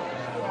sad.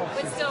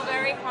 But still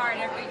very hard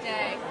every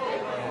day.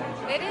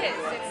 It is.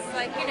 It's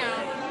like, you know.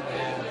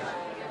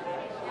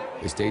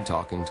 They stayed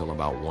talking till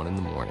about 1 in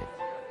the morning,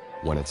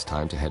 when it's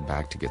time to head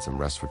back to get some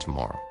rest for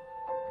tomorrow.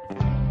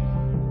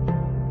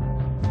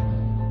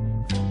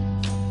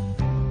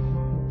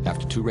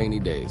 After 2 rainy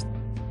days,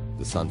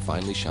 the sun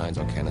finally shines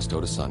on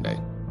Canastota Sunday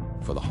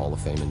for the Hall of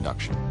Fame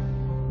induction.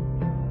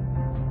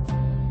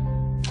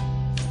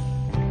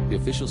 The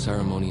official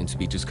ceremony and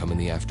speeches come in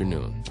the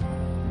afternoon.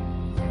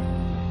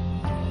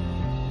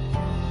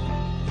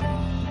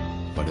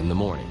 But in the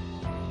morning,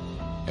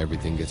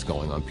 everything gets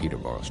going on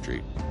Peterborough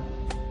Street.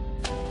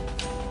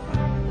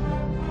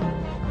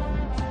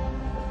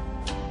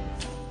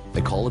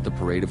 They call it the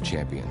Parade of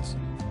Champions.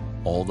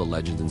 All the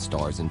legends and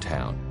stars in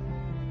town,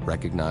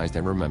 recognized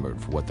and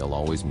remembered for what they'll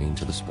always mean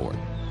to the sport.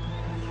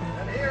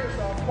 And here's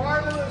the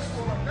marvelous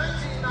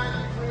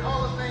 1993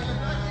 Hall of Fame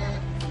inductee,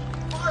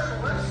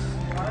 marvelous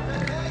Marvin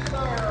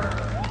Hagler.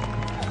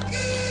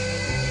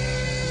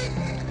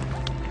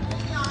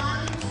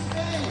 Neon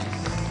Space.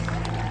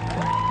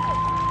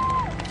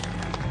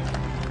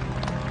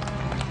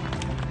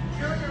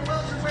 Junior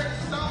welterweight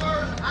star,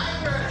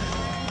 Irish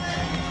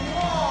Micky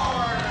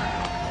Ward.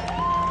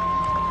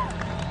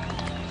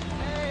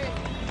 Hey,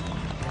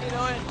 how you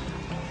doing?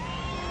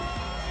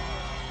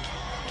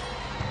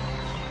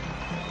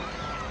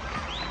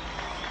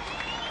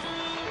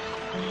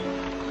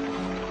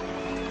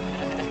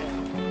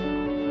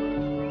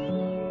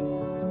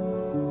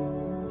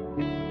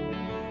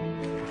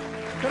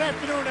 Good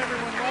afternoon,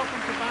 everyone.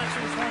 Welcome to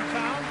Boxing's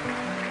hometown.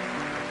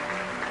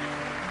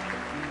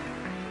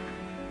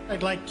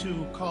 I'd like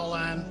to call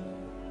on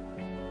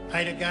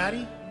Ida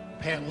Gatti,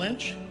 Pat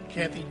Lynch,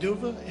 Kathy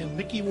Duva, and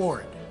Micky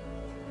Ward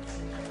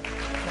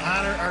to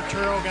honor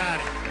Arturo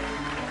Gatti.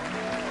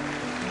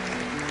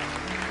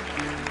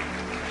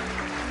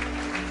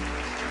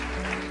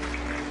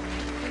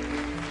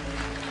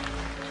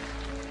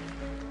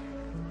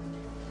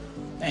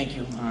 Thank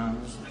you.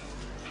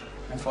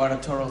 I fought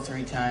Arturo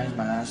 3 times,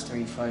 my last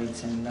 3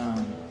 fights, and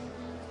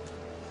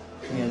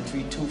we had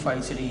 2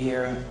 fights of the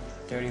year,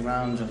 30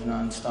 rounds of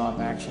non-stop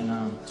action.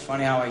 It's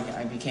funny how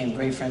I became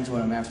great friends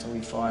with him after we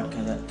fought,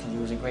 because he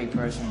was a great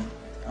person.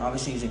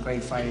 Obviously, he's a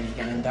great fighter. He's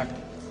getting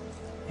inducted,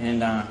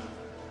 and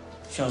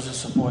shows the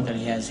support that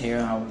he has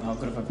here, how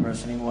good of a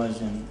person he was,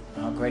 and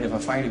how great of a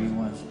fighter he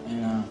was.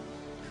 And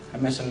I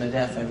miss him to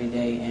death every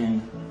day,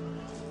 and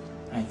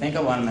I think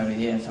about him every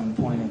day at some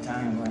point in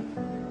time, but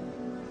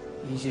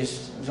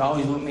he's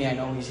always with me. I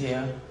know he's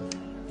here.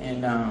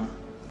 And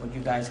with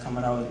you guys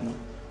coming out and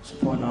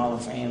supporting the Hall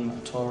of Fame,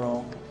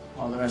 Arturo,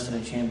 all the rest of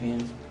the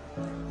champions,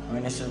 I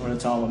mean, this is what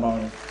it's all about. I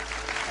want to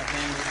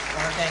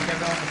thank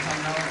everyone for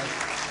coming out.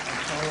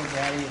 Arturo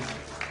Gatti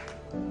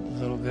is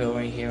a little girl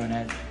right here,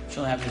 and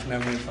she'll have this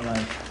memory for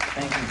life.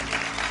 Thank you.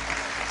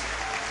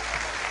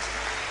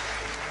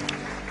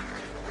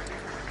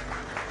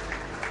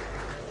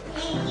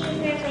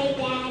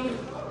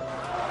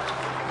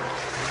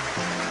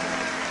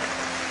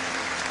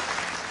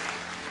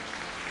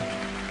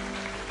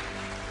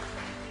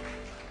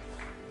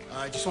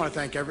 I just want to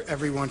thank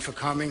everyone for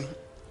coming.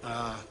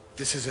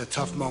 This is a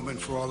tough moment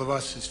for all of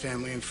us, his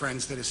family and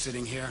friends that are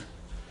sitting here.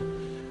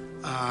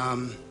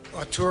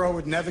 Arturo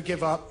would never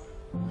give up.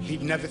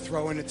 He'd never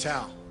throw in a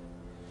towel.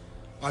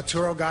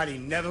 Arturo Gatti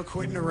never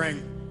quit in the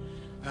ring,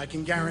 and I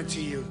can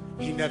guarantee you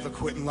he never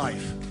quit in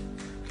life.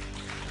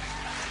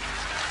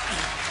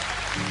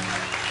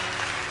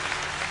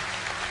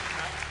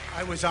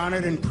 I was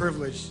honored and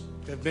privileged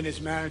to have been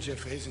his manager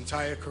for his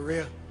entire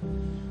career,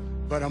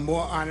 but I'm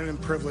more honored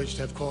and privileged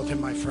to have called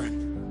him my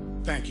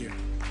friend. Thank you.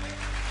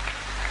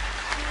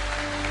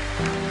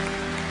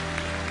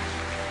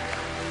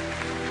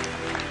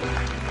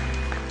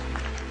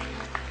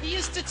 He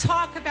used to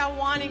talk about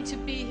wanting to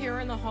be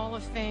here in the Hall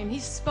of Fame. He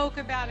spoke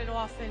about it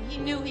often. He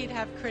knew he'd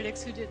have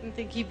critics who didn't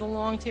think he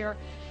belonged here.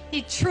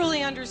 He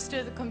truly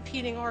understood the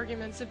competing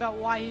arguments about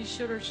why he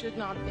should or should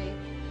not be.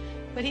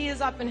 But he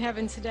is up in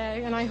heaven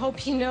today, and I hope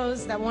he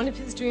knows that one of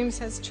his dreams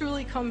has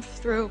truly come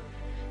through,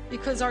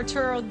 because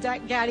Arturo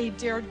Gatti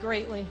dared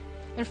greatly,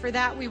 and for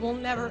that we will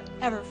never,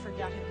 ever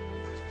forget him.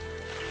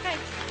 Thank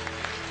you.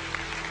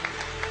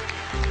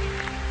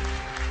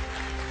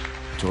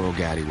 Arturo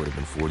Gatti would have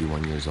been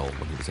 41 years old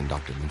when he was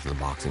inducted into the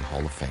Boxing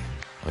Hall of Fame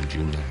on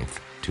June 9th,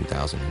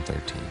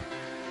 2013.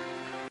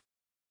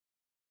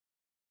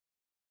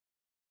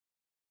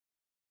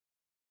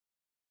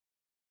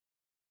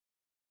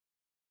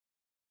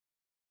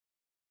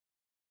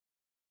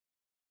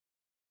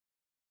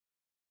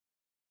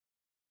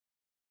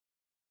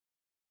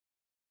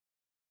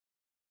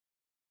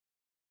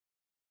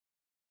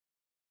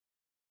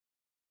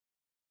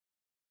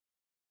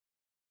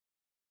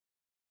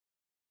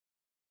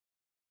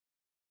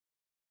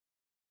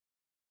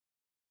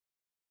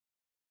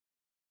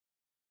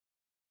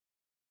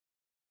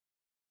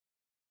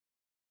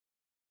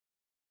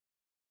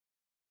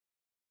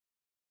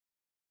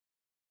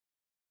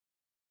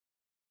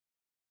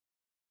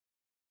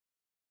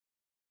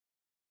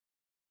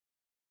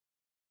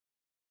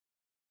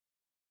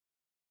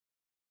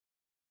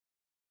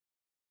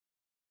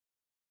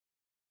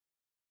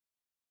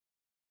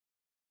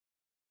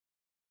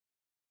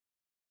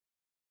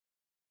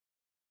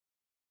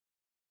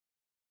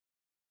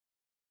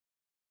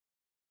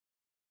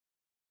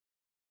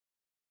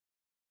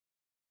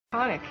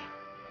 Iconic.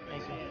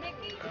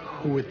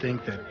 Who would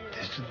think that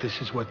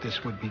this is what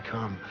this would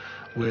become?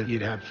 Where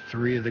you'd have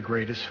 3 of the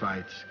greatest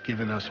fights,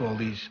 giving us all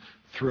these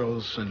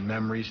thrills and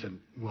memories that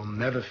we'll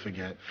never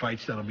forget,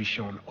 fights that'll be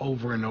shown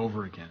over and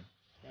over again.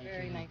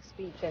 Very nice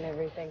speech and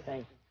everything.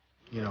 Thank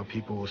you. You know,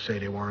 people will say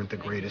they weren't the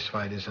greatest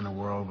fighters in the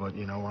world, but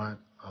you know what?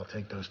 I'll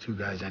take those 2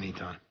 guys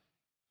anytime.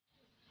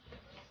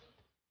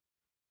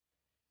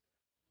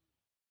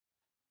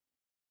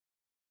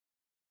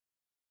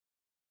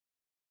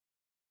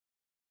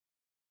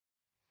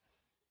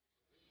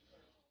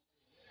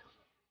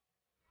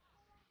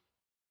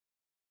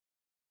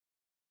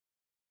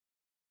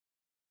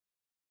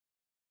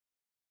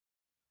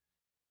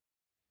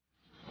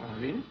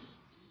 Really?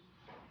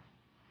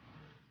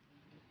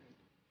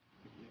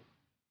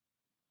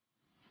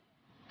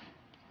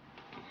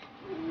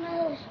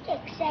 Most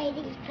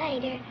exciting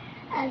fighter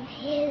of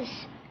his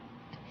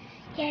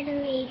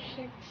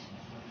generation.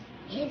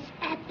 His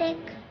epic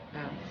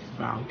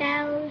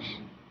bows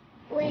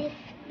with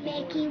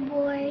Micky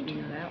Ward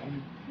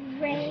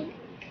rank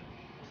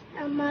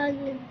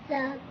among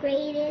the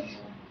greatest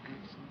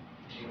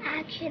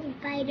action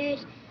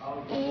fighters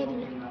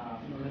in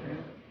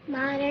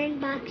modern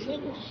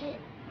boxing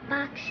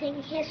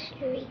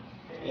history.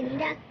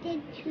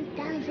 Inducted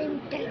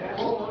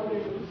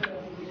 2013.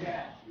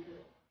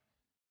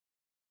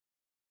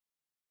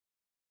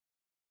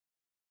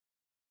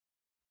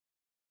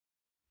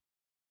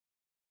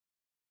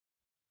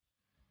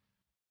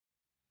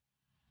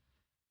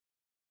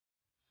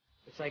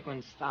 It's like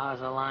when stars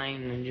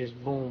align and just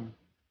boom.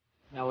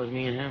 That was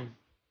me and him.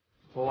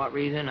 For what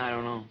reason, I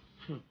don't know.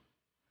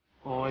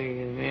 Only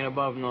the man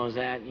above knows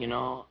that, you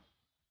know.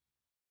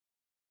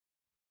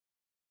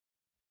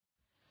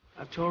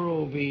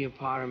 Arturo will be a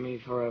part of me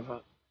forever.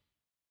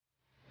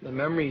 The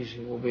memories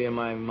will be in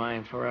my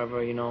mind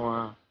forever, you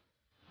know.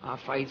 Our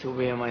fights will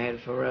be in my head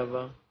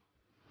forever.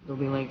 They'll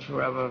be linked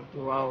forever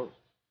throughout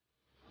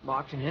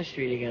boxing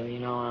history together, you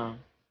know.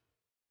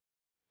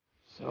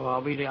 So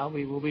we'll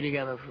be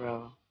together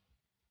forever.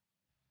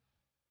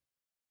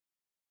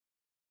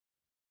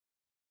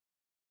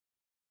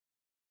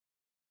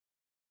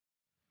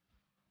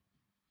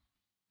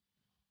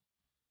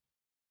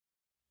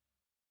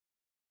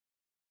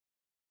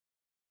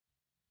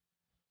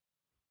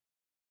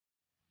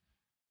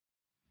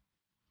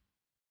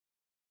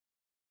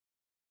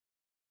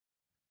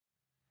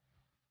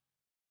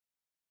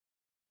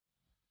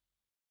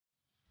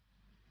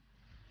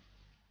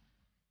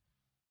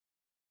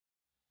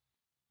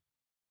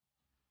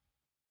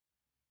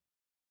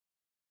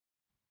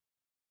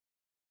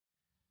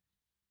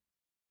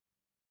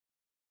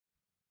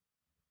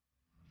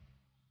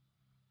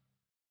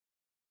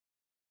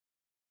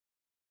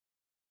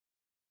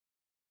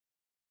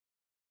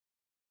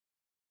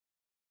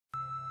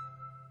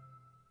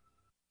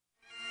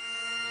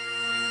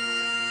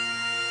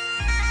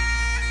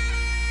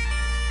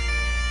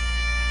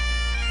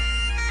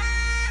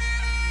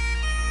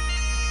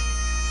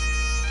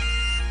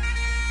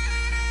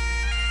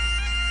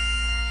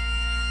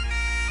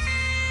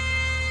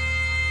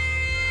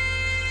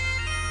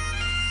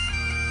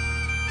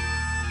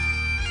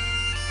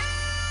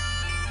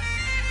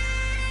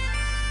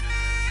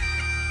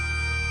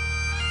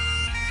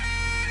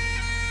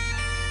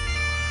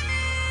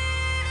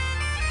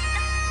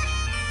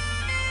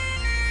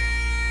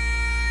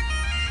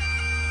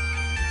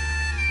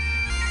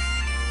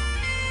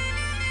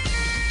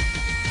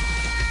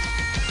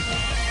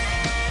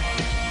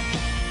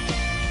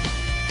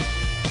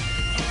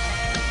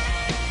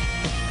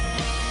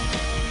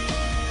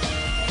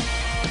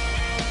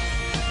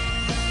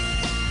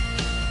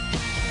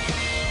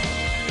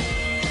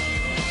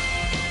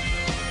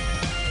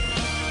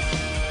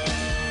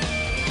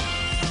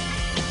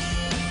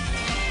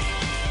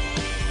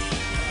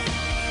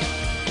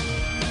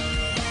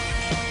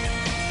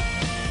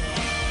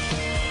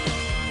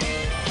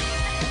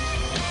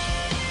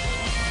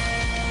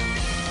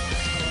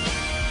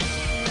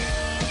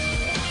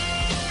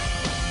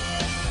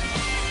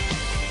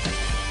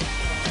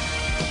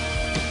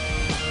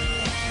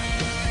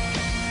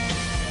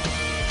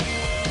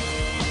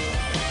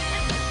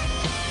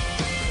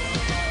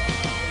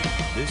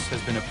 This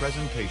has been a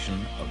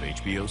presentation of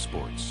HBO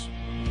Sports.